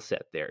skill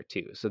set there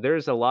too. So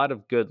there's a lot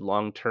of good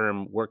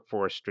long-term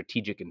workforce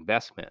strategic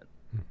investment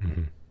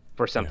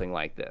for something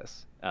like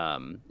this,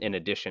 in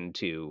addition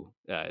to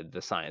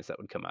the science that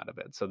would come out of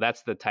it. So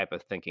that's the type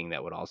of thinking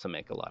that would also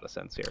make a lot of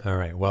sense here. All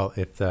right. Well,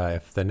 if the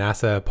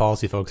NASA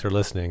policy folks are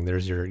listening,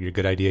 there's your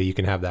good idea. You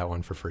can have that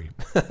one for free.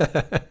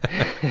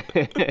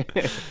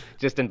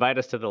 Just invite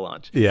us to the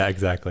launch. Yeah,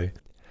 exactly.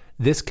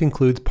 This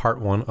concludes part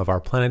 1 of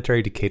our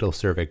planetary decadal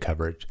survey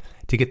coverage.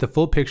 To get the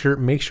full picture,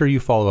 make sure you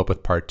follow up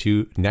with part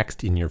 2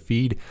 next in your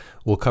feed.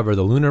 We'll cover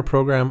the lunar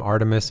program,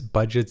 Artemis,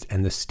 budgets,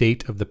 and the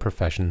state of the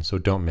profession, so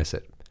don't miss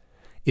it.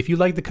 If you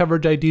like the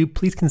coverage I do,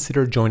 please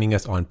consider joining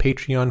us on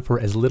Patreon. For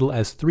as little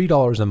as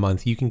 $3 a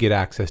month, you can get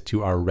access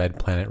to our Red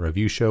Planet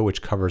review show,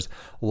 which covers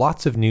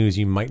lots of news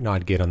you might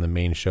not get on the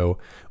main show.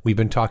 We've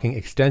been talking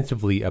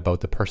extensively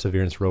about the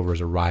Perseverance rover's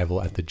arrival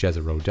at the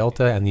Jezero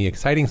Delta and the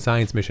exciting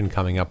science mission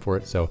coming up for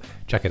it, so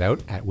check it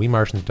out at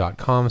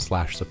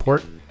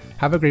wemartians.com/support.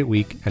 Have a great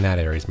week, and at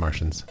Aries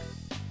Martians.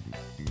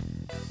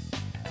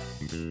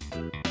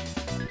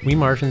 We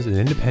Martians is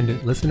an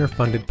independent,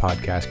 listener-funded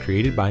podcast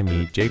created by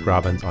me, Jake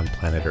Robbins, on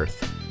planet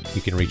Earth.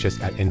 You can reach us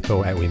at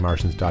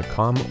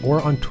info@wemartians.com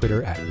or on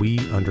Twitter at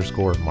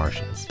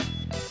 @we_Martians.